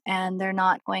want. And we're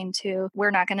not going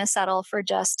to settle for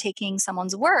just taking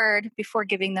someone's word before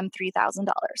giving them $3,000.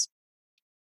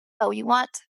 So you want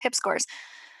hip scores.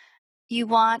 You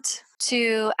want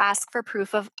to ask for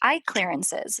proof of eye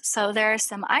clearances. So there are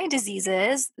some eye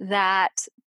diseases that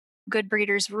good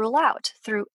breeders rule out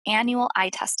through annual eye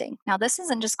testing. Now, this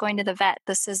isn't just going to the vet,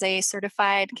 this is a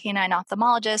certified canine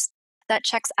ophthalmologist that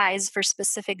checks eyes for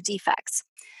specific defects.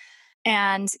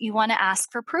 And you want to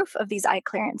ask for proof of these eye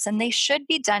clearance, and they should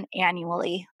be done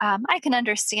annually. I can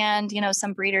understand,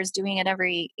 some breeders doing it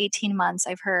every 18 months.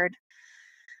 I've heard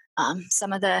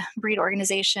some of the breed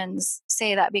organizations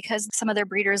say that because some of their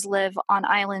breeders live on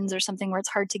islands or something where it's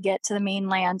hard to get to the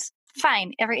mainland.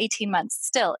 Fine, every 18 months.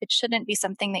 Still, it shouldn't be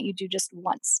something that you do just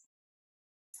once.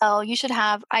 So you should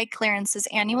have eye clearances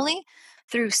annually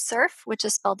through CERF, which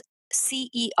is spelled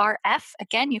CERF.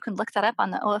 Again, you can look that up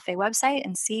on the OFA website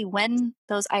and see when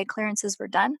those eye clearances were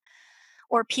done.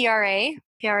 Or PRA.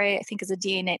 PRA, I think, is a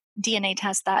DNA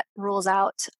test that rules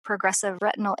out progressive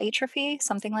retinal atrophy,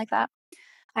 something like that.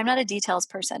 I'm not a details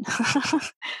person.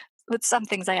 With some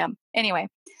things I am. Anyway,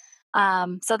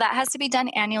 so that has to be done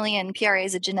annually, and PRA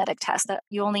is a genetic test that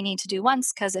you only need to do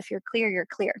once because if you're clear, you're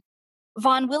clear.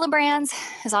 Von Willebrand's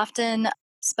is often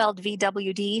spelled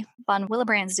VWD. Von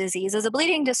Willebrand's disease is a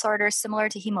bleeding disorder similar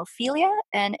to hemophilia,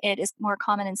 and it is more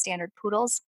common in standard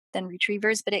poodles than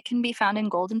retrievers, but it can be found in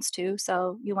Goldens too.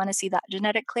 So you want to see that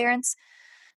genetic clearance.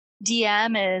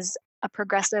 DM is a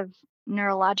progressive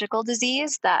neurological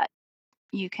disease that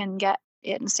you can get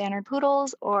it in standard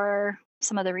poodles or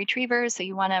some of the retrievers. So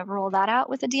you want to rule that out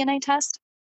with a DNA test.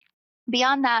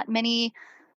 Beyond that, many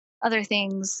other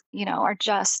things, are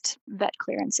just vet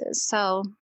clearances. So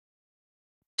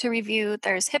to review,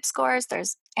 there's hip scores,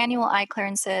 there's annual eye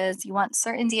clearances, you want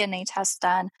certain DNA tests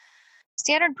done.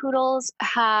 Standard poodles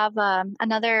have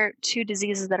another two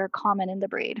diseases that are common in the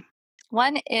breed.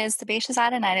 One is sebaceous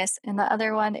adenitis, and the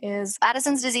other one is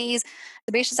Addison's disease.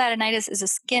 Sebaceous adenitis is a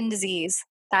skin disease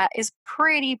that is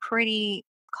pretty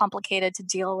complicated to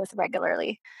deal with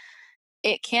regularly.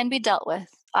 It can be dealt with.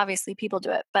 Obviously, people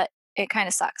do it, but it kind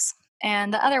of sucks.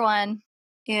 And the other one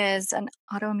is an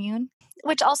autoimmune,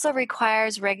 which also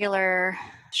requires regular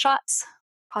shots,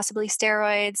 possibly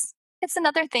steroids. It's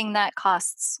another thing that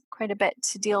costs quite a bit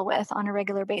to deal with on a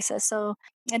regular basis. So,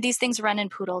 and these things run in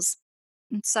poodles.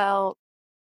 And so,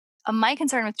 my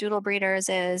concern with doodle breeders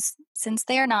is since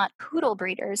they are not poodle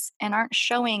breeders and aren't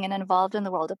showing and involved in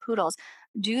the world of poodles,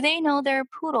 do they know their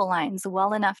poodle lines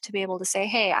well enough to be able to say,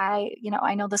 "Hey, I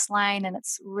know this line and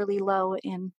it's really low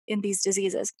in these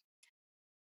diseases."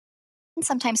 And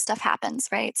sometimes stuff happens,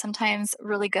 right? Sometimes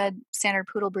really good standard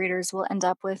poodle breeders will end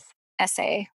up with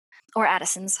SA or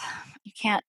Addison's. You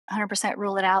can't 100%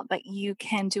 rule it out, but you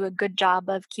can do a good job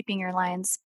of keeping your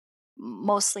lines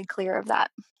mostly clear of that.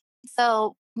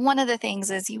 So, one of the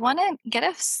things is you want to get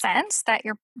a sense that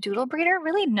your doodle breeder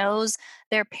really knows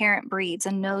their parent breeds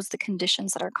and knows the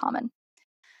conditions that are common.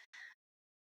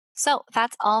 So,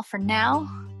 that's all for now.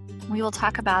 We will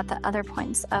talk about the other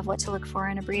points of what to look for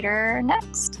in a breeder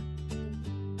next.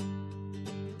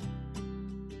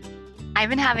 I've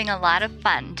been having a lot of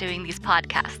fun doing these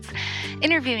podcasts,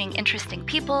 interviewing interesting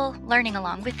people, learning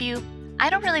along with you. I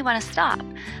don't really want to stop.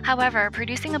 However,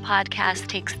 producing a podcast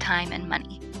takes time and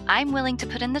money. I'm willing to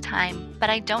put in the time, but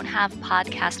I don't have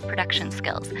podcast production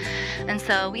skills. And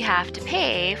so we have to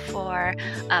pay for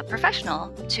a professional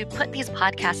to put these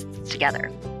podcasts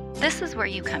together. This is where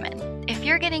you come in. If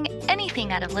you're getting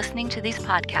anything out of listening to these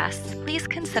podcasts, please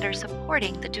consider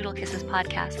supporting the Doodle Kisses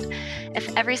podcast.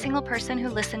 If every single person who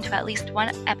listened to at least one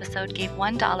episode gave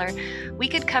 $1, we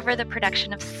could cover the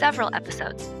production of several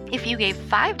episodes. If you gave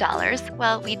 $5,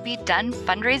 well, we'd be done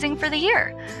fundraising for the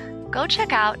year. Go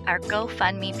check out our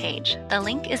GoFundMe page. The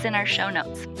link is in our show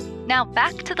notes. Now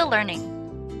back to the learning.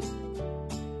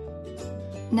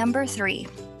 Number 3,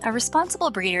 a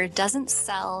responsible breeder doesn't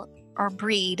sell or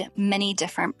breed many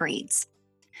different breeds.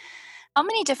 How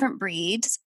many different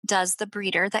breeds does the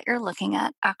breeder that you're looking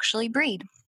at actually breed?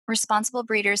 Responsible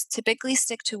breeders typically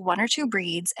stick to 1 or 2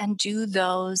 breeds and do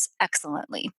those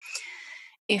excellently.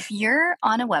 If you're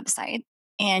on a website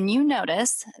and you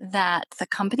notice that the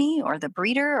company or the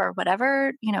breeder or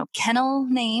whatever, kennel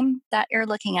name that you're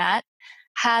looking at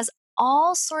has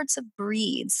all sorts of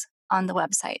breeds on the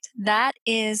website, that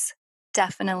is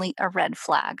definitely a red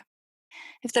flag.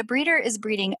 If the breeder is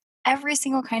breeding every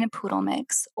single kind of poodle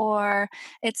mix, or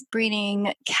it's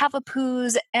breeding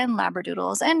Cavapoos and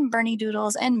Labradoodles and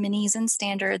Bernedoodles and Minis and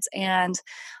Standards and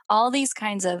all these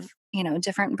kinds of,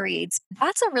 different breeds,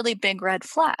 that's a really big red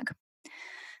flag.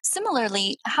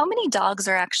 Similarly, how many dogs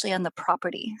are actually on the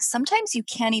property? Sometimes you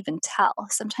can't even tell.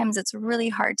 Sometimes it's really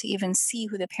hard to even see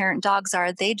who the parent dogs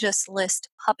are. They just list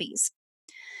puppies.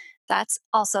 That's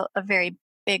also a very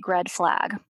big red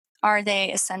flag. Are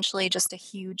they essentially just a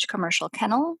huge commercial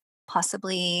kennel,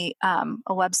 possibly a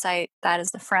website that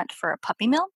is the front for a puppy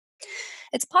mill?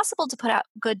 It's possible to put out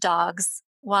good dogs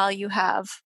while you have,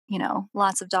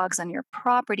 lots of dogs on your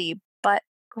property, but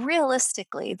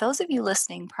realistically, those of you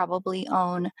listening probably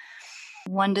own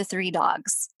 1 to 3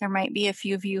 dogs. There might be a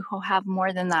few of you who have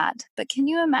more than that. But can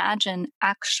you imagine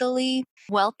actually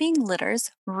whelping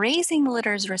litters, raising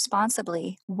litters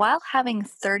responsibly while having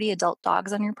 30 adult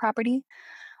dogs on your property?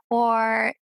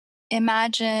 Or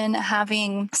imagine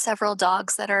having several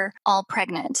dogs that are all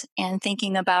pregnant and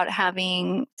thinking about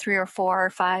having 3 or 4 or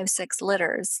 5, 6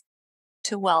 litters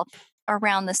to whelp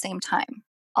around the same time.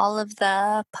 All of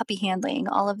the puppy handling,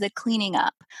 all of the cleaning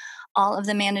up, all of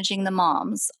the managing the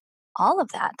moms, all of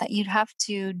that you'd have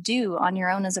to do on your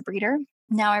own as a breeder.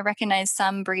 Now, I recognize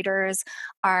some breeders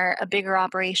are a bigger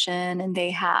operation and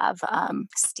they have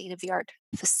state of the art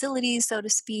facilities, so to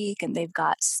speak, and they've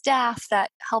got staff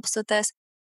that helps with this.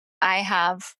 I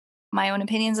have my own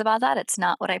opinions about that. It's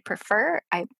not what I prefer.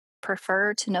 I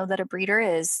prefer to know that a breeder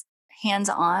is hands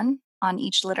on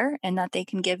each litter and that they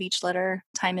can give each litter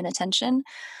time and attention.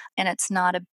 And it's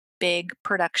not a big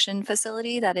production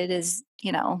facility, that it is,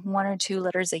 1 or 2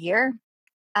 litters a year,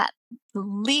 at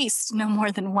least no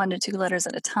more than 1 to 2 litters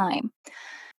at a time.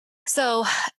 So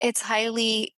it's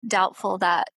highly doubtful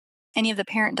that any of the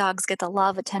parent dogs get the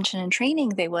love, attention, and training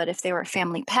they would if they were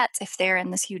family pets, if they're in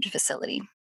this huge facility.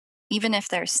 Even if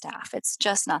they're staff, it's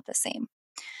just not the same.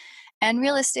 And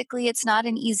realistically, it's not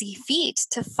an easy feat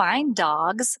to find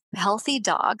dogs, healthy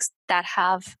dogs that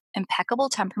have impeccable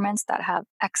temperaments, that have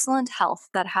excellent health,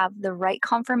 that have the right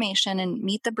conformation and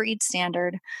meet the breed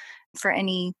standard for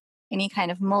any kind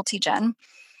of multi-gen.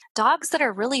 Dogs that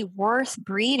are really worth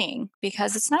breeding,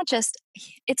 because it's not just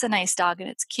it's a nice dog and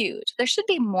it's cute. There should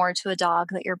be more to a dog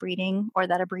that you're breeding or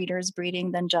that a breeder is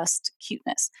breeding than just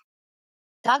cuteness.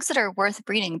 Dogs that are worth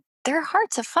breeding, they're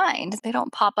hard to find. They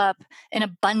don't pop up in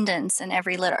abundance in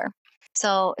every litter.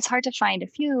 So it's hard to find a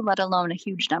few, let alone a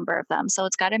huge number of them. So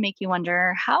it's got to make you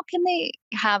wonder, how can they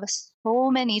have so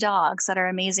many dogs that are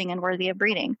amazing and worthy of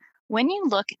breeding? When you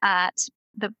look at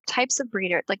the types of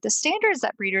breeder, like the standards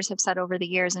that breeders have set over the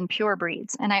years in pure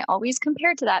breeds, and I always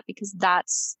compare to that because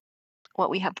that's what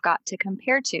we have got to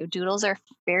compare to. Doodles are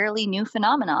fairly new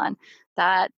phenomenon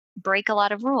that break a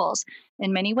lot of rules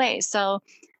in many ways. So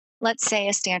let's say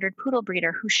a standard poodle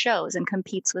breeder who shows and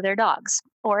competes with their dogs.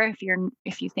 Or if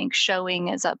you think showing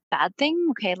is a bad thing,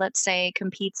 okay, let's say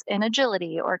competes in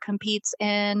agility or competes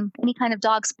in any kind of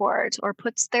dog sport or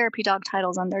puts therapy dog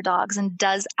titles on their dogs and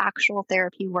does actual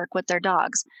therapy work with their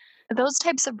dogs. Those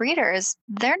types of breeders,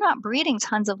 they're not breeding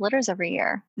tons of litters every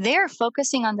year. They're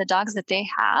focusing on the dogs that they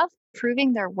have,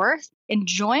 proving their worth,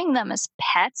 enjoying them as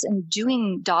pets and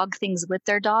doing dog things with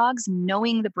their dogs,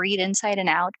 knowing the breed inside and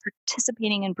out,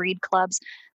 participating in breed clubs.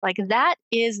 Like that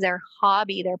is their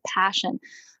hobby, their passion.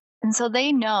 And so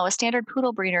they know a standard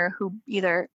poodle breeder who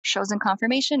either shows in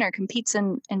conformation or competes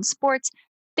in sports,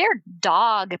 they're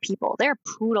dog people, they're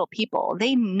poodle people.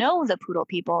 They know the poodle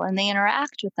people and they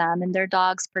interact with them, and their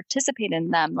dogs participate in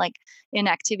them, like in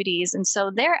activities. And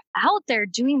so they're out there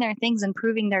doing their things,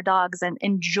 improving their dogs and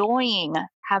enjoying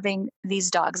having these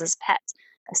dogs as pets.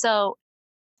 So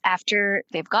after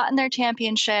they've gotten their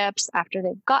championships, after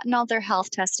they've gotten all their health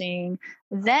testing,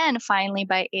 then finally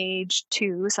by age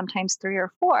 2, sometimes 3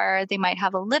 or 4, they might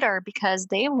have a litter because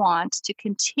they want to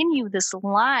continue this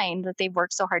line that they've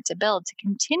worked so hard to build, to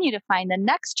continue to find the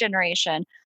next generation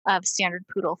of standard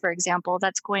poodle, for example,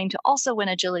 that's going to also win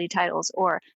agility titles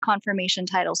or conformation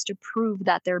titles to prove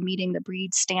that they're meeting the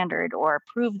breed standard or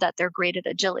prove that they're great at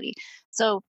agility.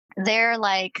 So they're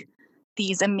like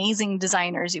these amazing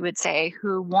designers, you would say,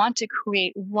 who want to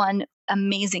create one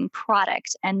amazing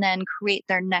product and then create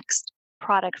their next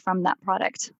product from that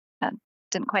product. That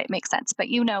didn't quite make sense, but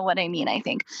you know what I mean, I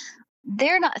think.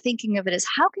 They're not thinking of it as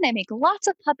how can I make lots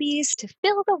of puppies to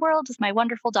fill the world with my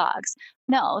wonderful dogs.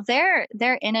 No, they're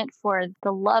in it for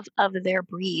the love of their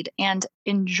breed and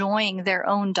enjoying their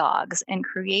own dogs and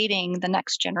creating the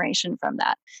next generation from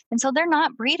that. And so they're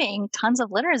not breeding tons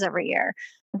of litters every year.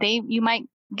 You might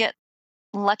get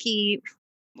lucky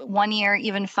one year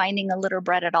even finding a litter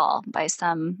bred at all by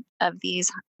some of these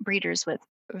breeders with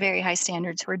very high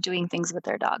standards who are doing things with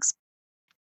their dogs.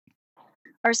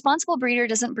 A responsible breeder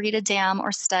doesn't breed a dam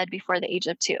or stud before the age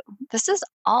of 2. This is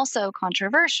also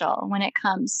controversial when it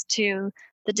comes to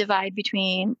the divide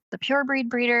between the pure breed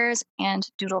breeders and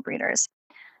doodle breeders.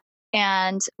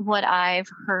 And what I've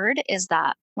heard is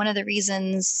that one of the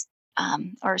reasons,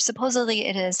 or supposedly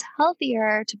it is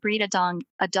healthier to breed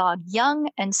a dog young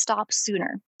and stop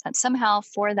sooner. That somehow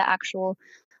for the actual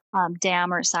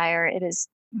dam or sire, it is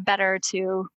better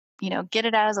to, get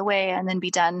it out of the way and then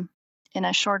be done in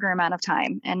a shorter amount of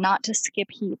time and not to skip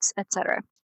heats, etc.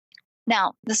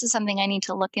 Now, this is something I need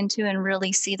to look into and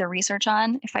really see the research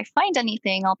on. If I find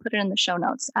anything, I'll put it in the show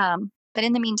notes. But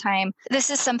in the meantime, this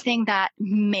is something that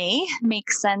may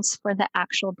make sense for the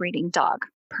actual breeding dog.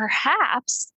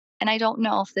 Perhaps, and I don't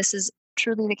know if this is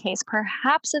truly the case,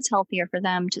 perhaps it's healthier for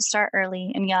them to start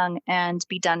early and young and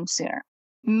be done sooner.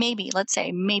 Maybe, let's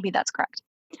say, maybe that's correct.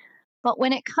 But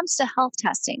when it comes to health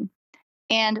testing,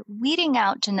 and weeding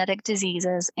out genetic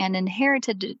diseases and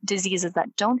inherited diseases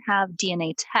that don't have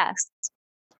DNA tests,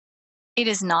 it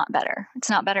is not better. It's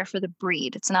not better for the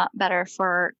breed. It's not better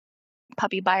for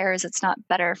puppy buyers. It's not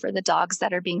better for the dogs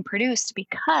that are being produced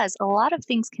because a lot of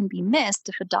things can be missed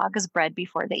if a dog is bred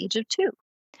before the age of 2.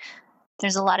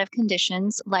 There's a lot of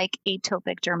conditions like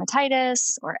atopic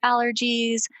dermatitis or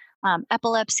allergies,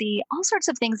 epilepsy, all sorts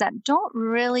of things that don't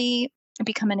really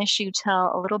become an issue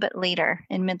till a little bit later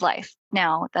in midlife.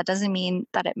 Now, that doesn't mean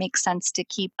that it makes sense to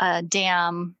keep a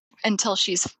dam until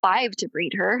she's 5 to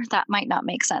breed her. That might not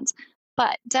make sense.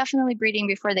 But definitely breeding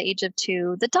before the age of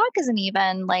 2. The dog isn't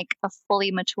even like a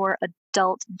fully mature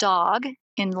adult dog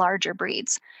in larger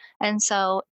breeds. And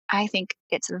so I think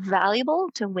it's valuable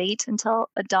to wait until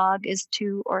a dog is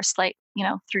 2 or 3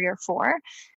 or 4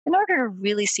 in order to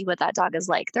really see what that dog is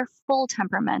like, their full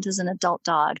temperament as an adult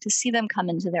dog, to see them come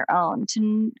into their own,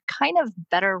 to kind of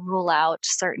better rule out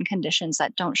certain conditions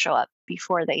that don't show up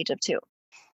before the age of 2.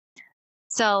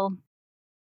 So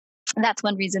that's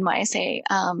one reason why I say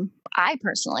I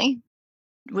personally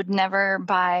would never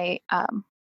buy a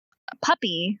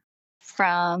puppy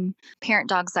from parent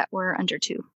dogs that were under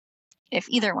 2. If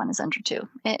either one is under 2,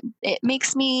 it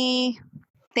makes me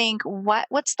think,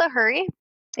 what's the hurry?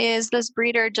 Is this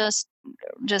breeder just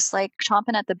like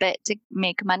chomping at the bit to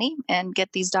make money and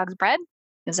get these dogs bred?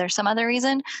 Is there some other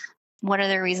reason? What are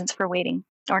their reasons for waiting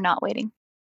or not waiting?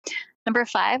 Number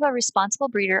five, a responsible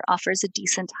breeder offers a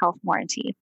decent health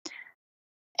warranty.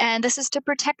 And this is to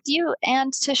protect you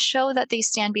and to show that they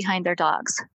stand behind their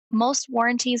dogs. Most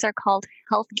warranties are called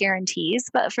health guarantees,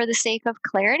 but for the sake of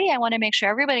clarity, I want to make sure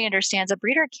everybody understands a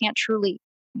breeder can't truly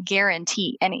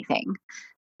guarantee anything,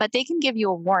 but they can give you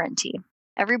a warranty.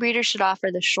 Every breeder should offer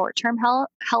the short term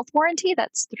health warranty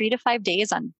that's 3 to 5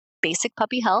 days on basic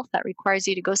puppy health that requires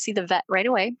you to go see the vet right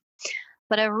away.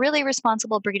 But a really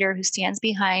responsible breeder who stands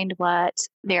behind what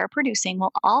they are producing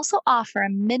will also offer a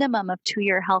minimum of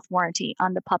 2-year health warranty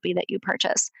on the puppy that you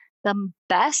purchase. The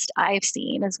best I've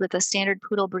seen is with a standard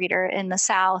poodle breeder in the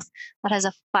South that has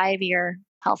a 5-year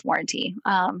health warranty.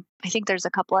 I think there's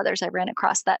a couple others I ran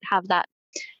across that have that.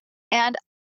 And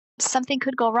something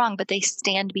could go wrong, but they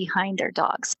stand behind their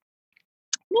dogs.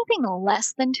 Anything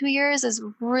less than 2 years is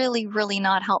really, really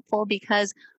not helpful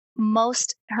because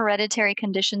most hereditary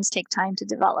conditions take time to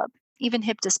develop, even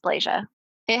hip dysplasia.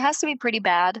 It has to be pretty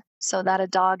bad so that a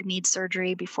dog needs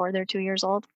surgery before they're 2 years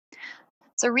old.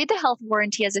 So read the health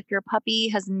warranty as if your puppy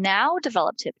has now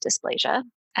developed hip dysplasia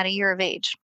at a year of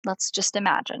age. Let's just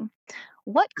imagine.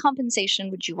 What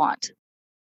compensation would you want?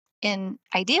 And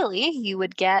ideally, you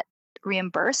would get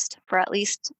reimbursed for at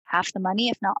least half the money,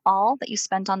 if not all, that you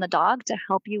spent on the dog to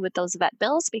help you with those vet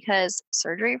bills because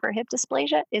surgery for hip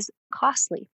dysplasia is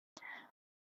costly.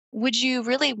 Would you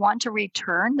really want to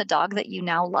return the dog that you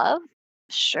now love?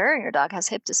 Sure, your dog has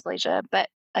hip dysplasia, but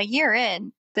a year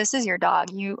in, this is your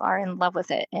dog. You are in love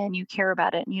with it and you care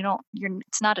about it and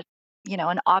it's not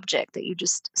an object that you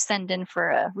just send in for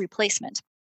a replacement.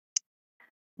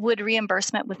 Would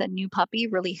reimbursement with a new puppy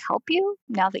really help you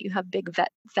now that you have big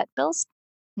vet bills?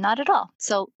 Not at all.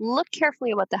 So look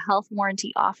carefully at what the health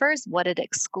warranty offers, what it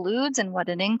excludes, and what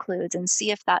it includes, and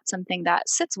see if that's something that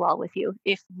sits well with you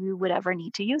if you would ever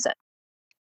need to use it.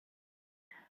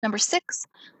 Number six,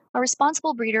 a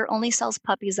responsible breeder only sells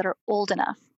puppies that are old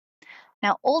enough.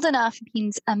 Now, old enough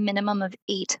means a minimum of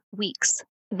 8 weeks.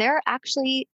 There are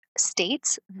actually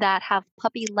states that have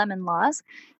puppy lemon laws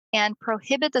and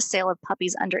prohibit the sale of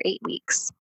puppies under 8 weeks,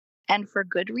 and for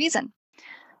good reason.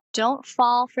 Don't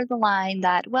fall for the line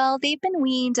that, well, they've been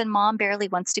weaned and mom barely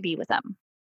wants to be with them.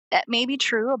 That may be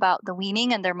true about the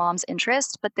weaning and their mom's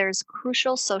interest, but there's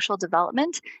crucial social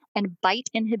development and bite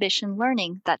inhibition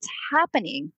learning that's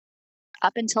happening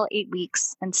up until 8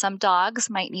 weeks, and some dogs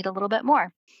might need a little bit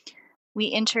more. We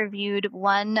interviewed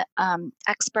one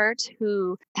expert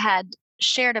who had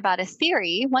shared about a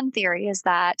theory. One theory is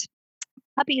that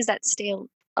puppies that stay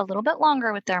a little bit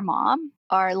longer with their mom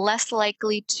are less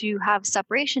likely to have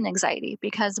separation anxiety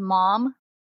because mom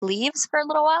leaves for a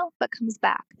little while but comes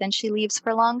back. Then she leaves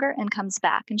for longer and comes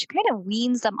back. And she kind of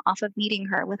weans them off of needing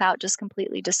her without just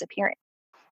completely disappearing.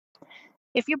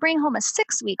 If you bring home a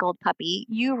 6-week-old puppy,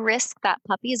 you risk that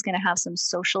puppy is going to have some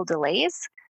social delays,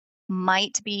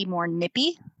 might be more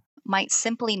nippy, might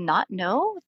simply not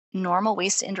know normal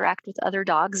ways to interact with other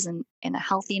dogs in a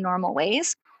healthy, normal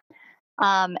ways,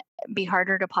 um, be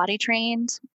harder to potty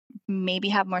trained, maybe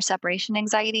have more separation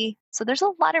anxiety. So there's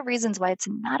a lot of reasons why it's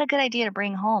not a good idea to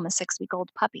bring home a 6-week-old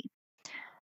puppy.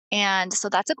 And so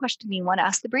that's a question you want to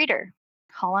ask the breeder.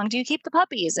 How long do you keep the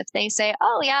puppies? If they say,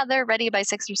 oh, yeah, they're ready by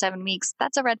 6 or 7 weeks,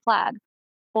 that's a red flag.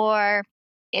 Or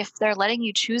if they're letting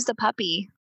you choose the puppy,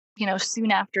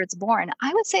 soon after it's born,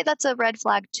 I would say that's a red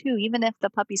flag too, even if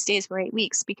the puppy stays for 8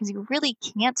 weeks, because you really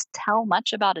can't tell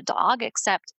much about a dog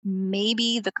except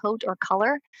maybe the coat or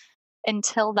color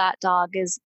until that dog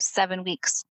is 7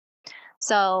 weeks.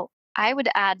 So I would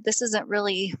add this isn't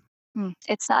really,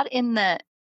 it's not in the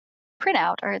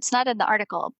printout or it's not in the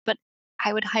article, but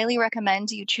I would highly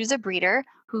recommend you choose a breeder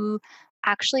who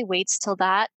actually waits till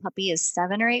that puppy is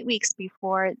 7 or 8 weeks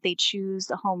before they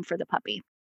choose a home for the puppy.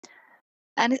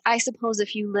 And I suppose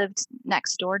if you lived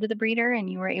next door to the breeder and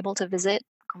you were able to visit,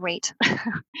 great.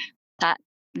 That,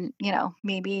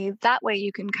 maybe that way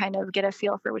you can kind of get a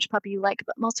feel for which puppy you like.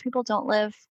 But most people don't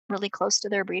live really close to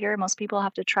their breeder. Most people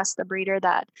have to trust the breeder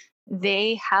that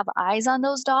they have eyes on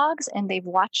those dogs and they've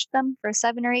watched them for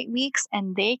 7 or 8 weeks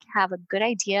and they have a good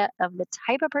idea of the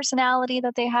type of personality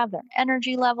that they have, their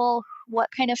energy level,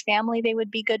 what kind of family they would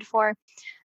be good for.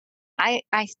 I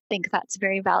think that's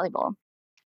very valuable.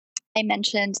 I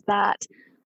mentioned that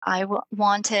I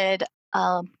wanted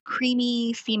a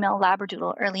creamy female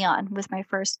Labradoodle early on with my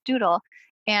first Doodle,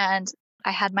 and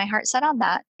I had my heart set on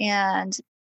that. And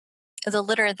the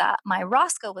litter that my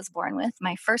Roscoe was born with,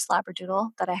 my first Labradoodle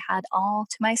that I had all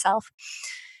to myself,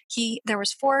 There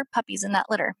was 4 puppies in that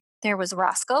litter. There was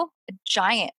Roscoe, a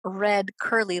giant red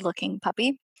curly looking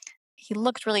puppy. He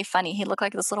looked really funny. He looked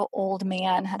like this little old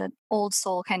man, had an old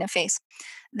soul kind of face.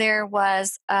 There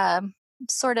was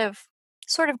sort of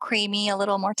sort of creamy, a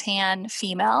little more tan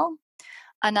female,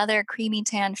 another creamy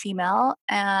tan female,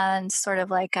 and sort of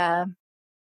like a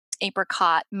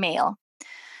apricot male.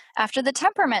 After the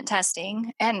temperament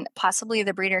testing, and possibly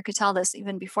the breeder could tell this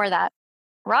even before that,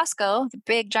 Roscoe, the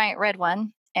big giant red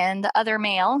one, and the other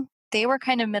male, they were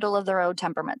kind of middle of the road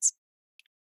temperaments.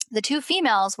 The 2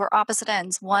 females were opposite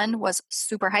ends. One was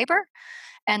super hyper,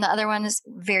 and the other one is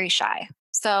very shy.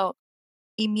 So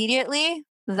immediately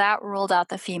that ruled out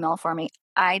the female for me.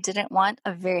 I didn't want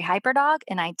a very hyper dog,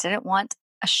 and I didn't want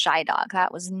a shy dog.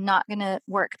 That was not going to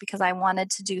work because I wanted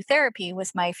to do therapy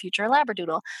with my future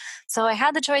Labradoodle. So I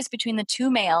had the choice between the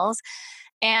 2 males,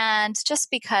 and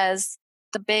just because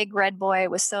the big red boy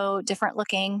was so different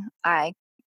looking, I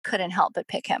couldn't help but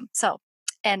pick him. So,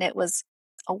 and it was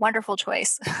a wonderful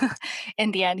choice.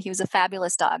 In the end, he was a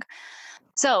fabulous dog.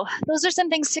 So, those are some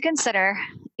things to consider.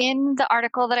 In the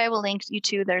article that I will link you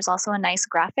to, there's also a nice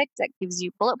graphic that gives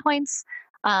you bullet points.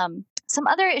 Some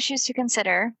other issues to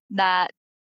consider that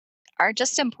are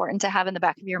just important to have in the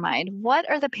back of your mind. What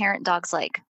are the parent dogs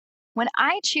like? When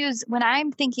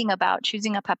I'm thinking about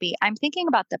choosing a puppy, I'm thinking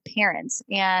about the parents.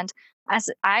 And as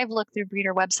I've looked through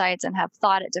breeder websites and have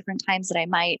thought at different times that I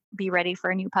might be ready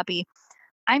for a new puppy,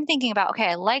 I'm thinking about, okay,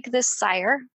 I like this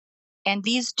sire and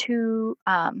these 2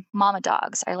 mama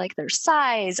dogs. I like their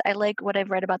size. I like what I've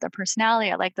read about their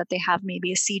personality. I like that they have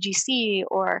maybe a CGC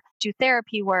or do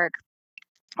therapy work,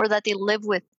 or that they live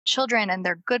with children and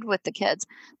they're good with the kids.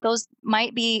 Those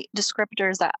might be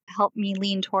descriptors that help me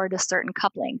lean toward a certain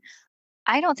coupling.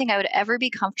 I don't think I would ever be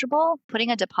comfortable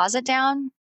putting a deposit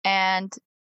down and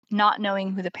not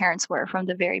knowing who the parents were from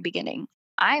the very beginning.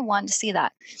 I want to see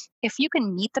that. If you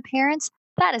can meet the parents,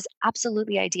 that is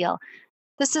absolutely ideal.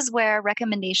 This is where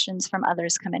recommendations from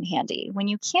others come in handy. When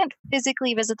you can't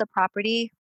physically visit the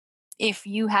property, if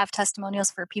you have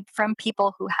testimonials from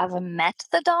people who have met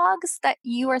the dogs that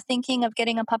you are thinking of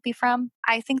getting a puppy from,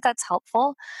 I think that's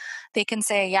helpful. They can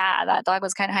say, yeah, that dog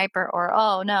was kind of hyper, or,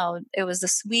 oh, no, it was the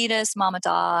sweetest mama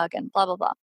dog, and blah, blah,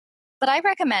 blah. But I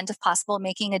recommend, if possible,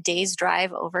 making a day's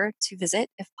drive over to visit,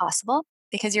 if possible,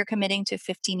 because you're committing to a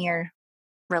 15-year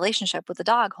relationship with the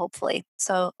dog, hopefully.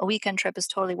 So a weekend trip is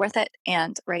totally worth it.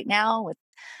 And right now, with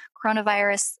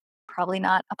coronavirus, probably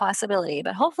not a possibility,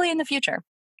 but hopefully in the future.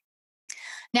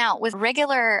 Now, with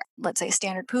regular, let's say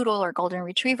standard poodle or golden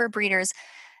retriever breeders,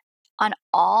 on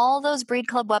all those breed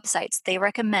club websites, they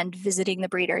recommend visiting the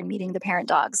breeder and meeting the parent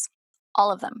dogs,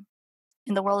 all of them.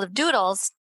 In the world of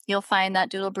doodles, you'll find that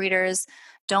doodle breeders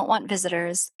don't want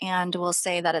visitors and will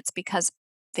say that it's because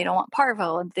they don't want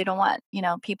parvo and they don't want,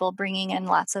 people bringing in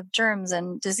lots of germs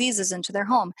and diseases into their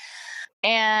home.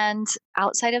 And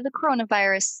outside of the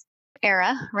coronavirus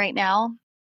era right now,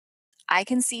 I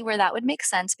can see where that would make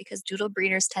sense because doodle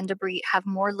breeders tend to have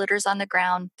more litters on the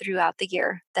ground throughout the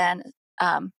year than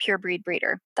pure breed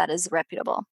breeder that is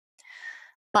reputable.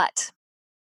 But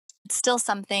it's still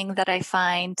something that I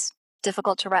find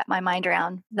difficult to wrap my mind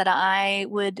around, that I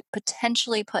would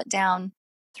potentially put down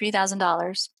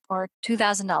 $3,000 or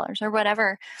 $2,000 or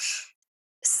whatever,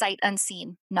 sight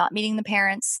unseen, not meeting the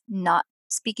parents, not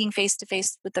speaking face to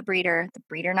face with the breeder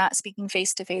not speaking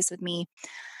face to face with me.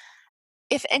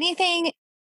 If anything,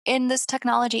 in this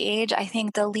technology age, I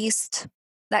think the least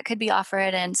that could be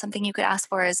offered and something you could ask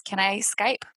for is, can I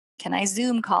Skype? Can I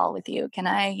Zoom call with you? Can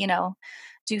I,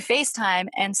 do FaceTime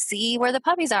and see where the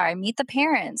puppies are, meet the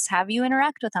parents, have you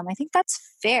interact with them? I think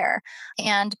that's fair.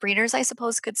 And breeders, I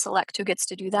suppose, could select who gets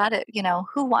to do that.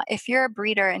 If you're a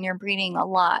breeder and you're breeding a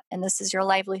lot and this is your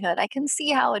livelihood, I can see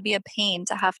how it'd be a pain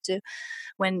to have to,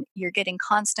 when you're getting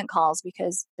constant calls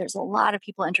because there's a lot of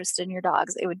people interested in your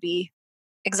dogs, it would be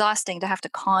exhausting to have to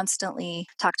constantly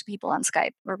talk to people on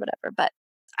Skype or whatever. But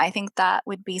I think that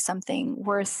would be something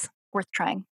worth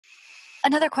trying.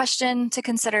 Another question to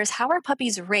consider is, how are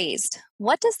puppies raised?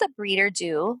 What does the breeder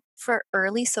do for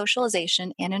early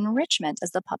socialization and enrichment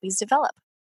as the puppies develop?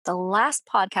 The last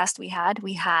podcast we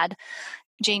had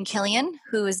Jane Killian,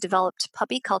 who has developed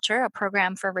Puppy Culture, a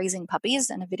program for raising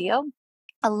puppies, and a video.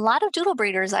 A lot of doodle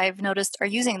breeders I've noticed are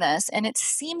using this, and it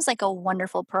seems like a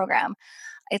wonderful program.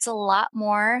 It's a lot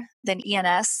more than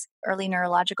ENS, early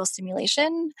neurological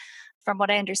stimulation. From what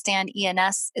I understand,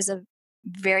 ENS is a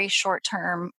very short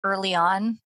term, early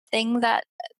on thing that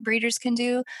breeders can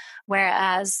do,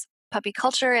 whereas puppy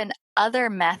culture, and Other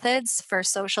methods for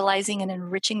socializing and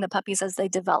enriching the puppies as they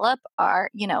develop are,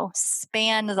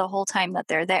 span the whole time that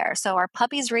they're there. So are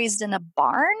puppies raised in a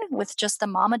barn with just a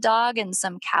mama dog and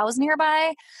some cows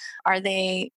nearby? Are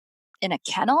they in a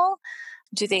kennel?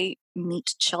 Do they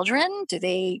meet children? Do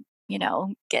they,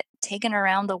 get taken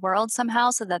around the world somehow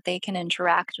so that they can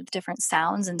interact with different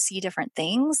sounds and see different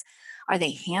things? Are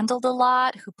they handled a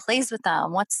lot? Who plays with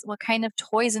them? What kind of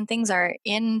toys and things are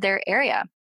in their area?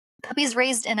 Puppies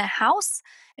raised in a house,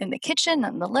 in the kitchen,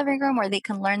 in the living room, where they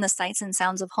can learn the sights and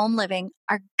sounds of home living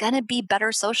are going to be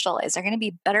better socialized. They're going to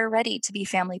be better ready to be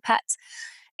family pets.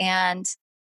 And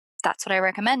that's what I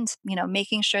recommend,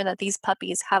 making sure that these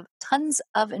puppies have tons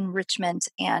of enrichment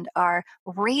and are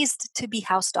raised to be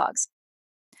house dogs.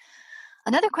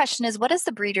 Another question is, what is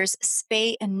the breeder's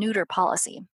spay and neuter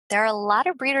policy? There are a lot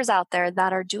of breeders out there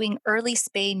that are doing early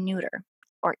spay neuter,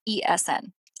 or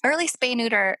ESN. Early spay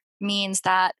neuter means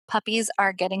that puppies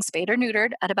are getting spayed or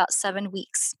neutered at about 7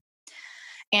 weeks.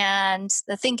 And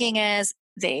the thinking is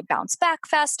they bounce back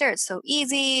faster. It's so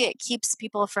easy. It keeps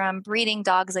people from breeding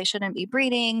dogs they shouldn't be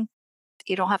breeding.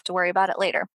 You don't have to worry about it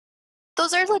later.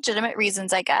 Those are legitimate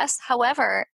reasons, I guess.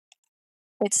 However,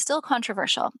 it's still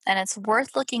controversial, and it's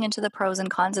worth looking into the pros and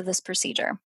cons of this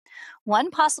procedure. One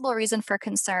possible reason for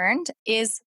concern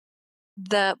is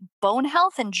the bone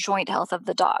health and joint health of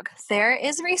the dog. There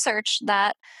is research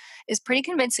that is pretty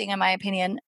convincing, in my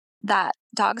opinion, that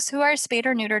dogs who are spayed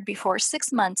or neutered before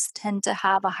 6 months tend to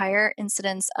have a higher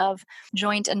incidence of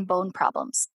joint and bone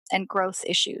problems and growth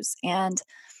issues. And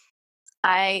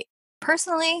I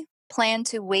personally plan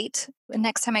to wait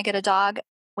next time I get a dog,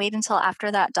 wait until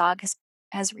after that dog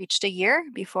has reached a year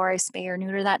before I spay or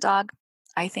neuter that dog.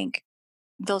 I think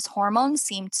those hormones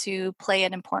seem to play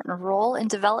an important role in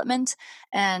development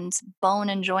and bone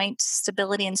and joint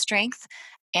stability and strength.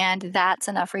 And that's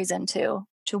enough reason to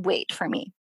wait for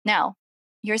me. Now,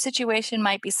 your situation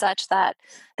might be such that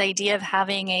the idea of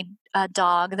having a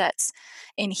dog that's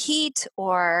in heat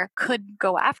or could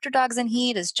go after dogs in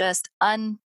heat is just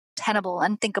untenable,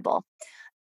 unthinkable.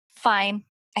 Fine.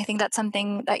 I think that's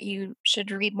something that you should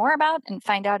read more about and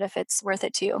find out if it's worth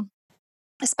it to you.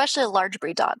 Especially a large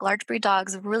breed dog. Large breed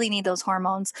dogs really need those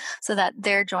hormones so that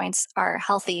their joints are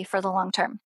healthy for the long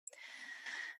term.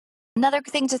 Another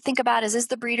thing to think about is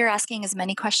the breeder asking as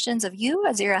many questions of you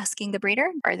as you're asking the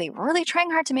breeder? Are they really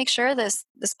trying hard to make sure this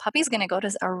puppy's going to go to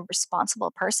a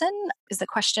responsible person? Is the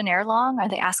questionnaire long? Are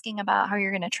they asking about how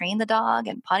you're going to train the dog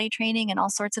and potty training and all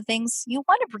sorts of things? You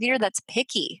want a breeder that's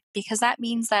picky, because that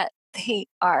means that they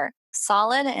are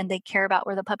solid and they care about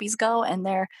where the puppies go and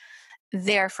they're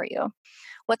there for you.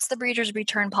 What's the breeder's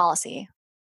return policy?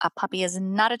 A puppy is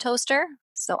not a toaster.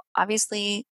 So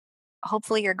obviously,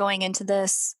 hopefully you're going into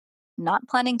this not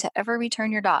planning to ever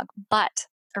return your dog. But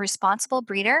a responsible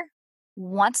breeder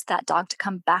wants that dog to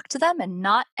come back to them and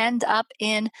not end up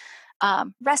in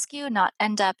rescue, not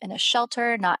end up in a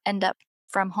shelter, not end up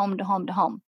from home to home to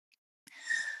home.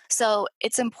 So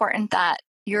it's important that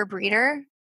your breeder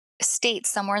states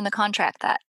somewhere in the contract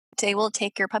that they will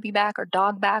take your puppy back or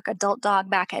dog back, adult dog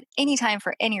back at any time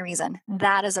for any reason.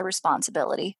 That is a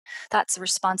responsibility. That's a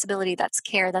responsibility, that's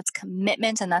care, that's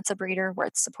commitment, and that's a breeder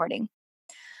worth supporting.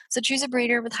 So choose a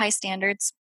breeder with high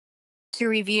standards. To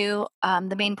review,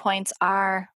 the main points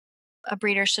are: a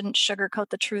breeder shouldn't sugarcoat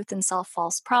the truth and sell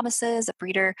false promises. A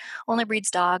breeder only breeds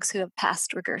dogs who have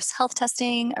passed rigorous health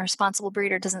testing. A responsible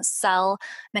breeder doesn't sell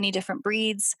many different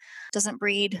breeds, doesn't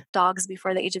breed dogs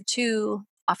before the age of 2,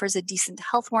 offers a decent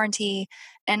health warranty,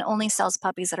 and only sells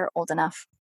puppies that are old enough.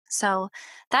 So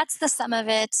that's the sum of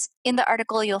it. In the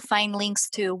article, you'll find links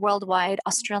to Worldwide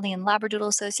Australian Labradoodle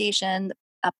Association,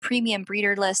 a premium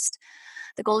breeder list,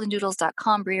 the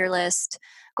goldendoodles.com breeder list,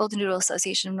 Golden Doodle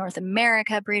Association of North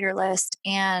America breeder list,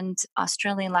 and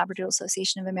Australian Labradoodle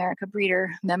Association of America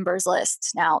breeder members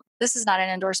list. Now, this is not an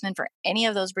endorsement for any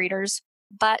of those breeders,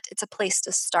 but it's a place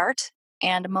to start.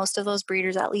 And most of those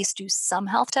breeders at least do some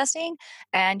health testing,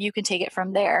 and you can take it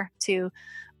from there to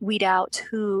weed out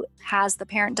who has the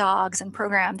parent dogs and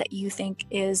program that you think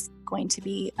is going to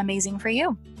be amazing for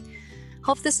you.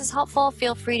 Hope this is helpful.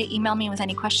 Feel free to email me with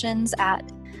any questions at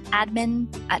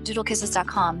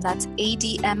admin@doodlekisses.com. That's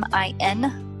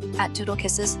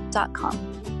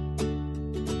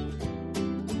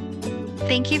ADMIN@doodlekisses.com.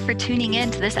 Thank you for tuning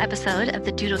in to this episode of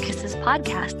the Doodle Kisses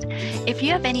podcast. If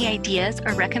you have any ideas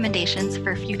or recommendations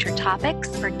for future topics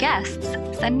or guests,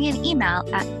 send me an email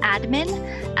at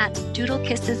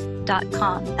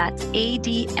admin@doodlekisses.com. That's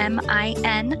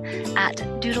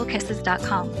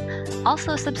ADMIN@doodlekisses.com.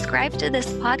 Also, subscribe to this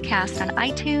podcast on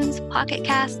iTunes, Pocket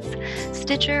Casts,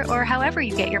 Stitcher, or however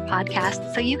you get your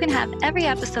podcasts so you can have every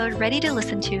episode ready to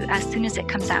listen to as soon as it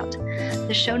comes out.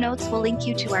 The show notes will link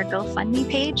you to our GoFundMe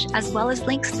page, as well as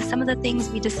links to some of the things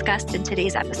we discussed in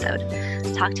today's episode.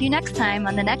 Talk to you next time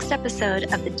on the next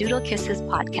episode of the Doodle Kisses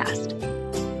podcast.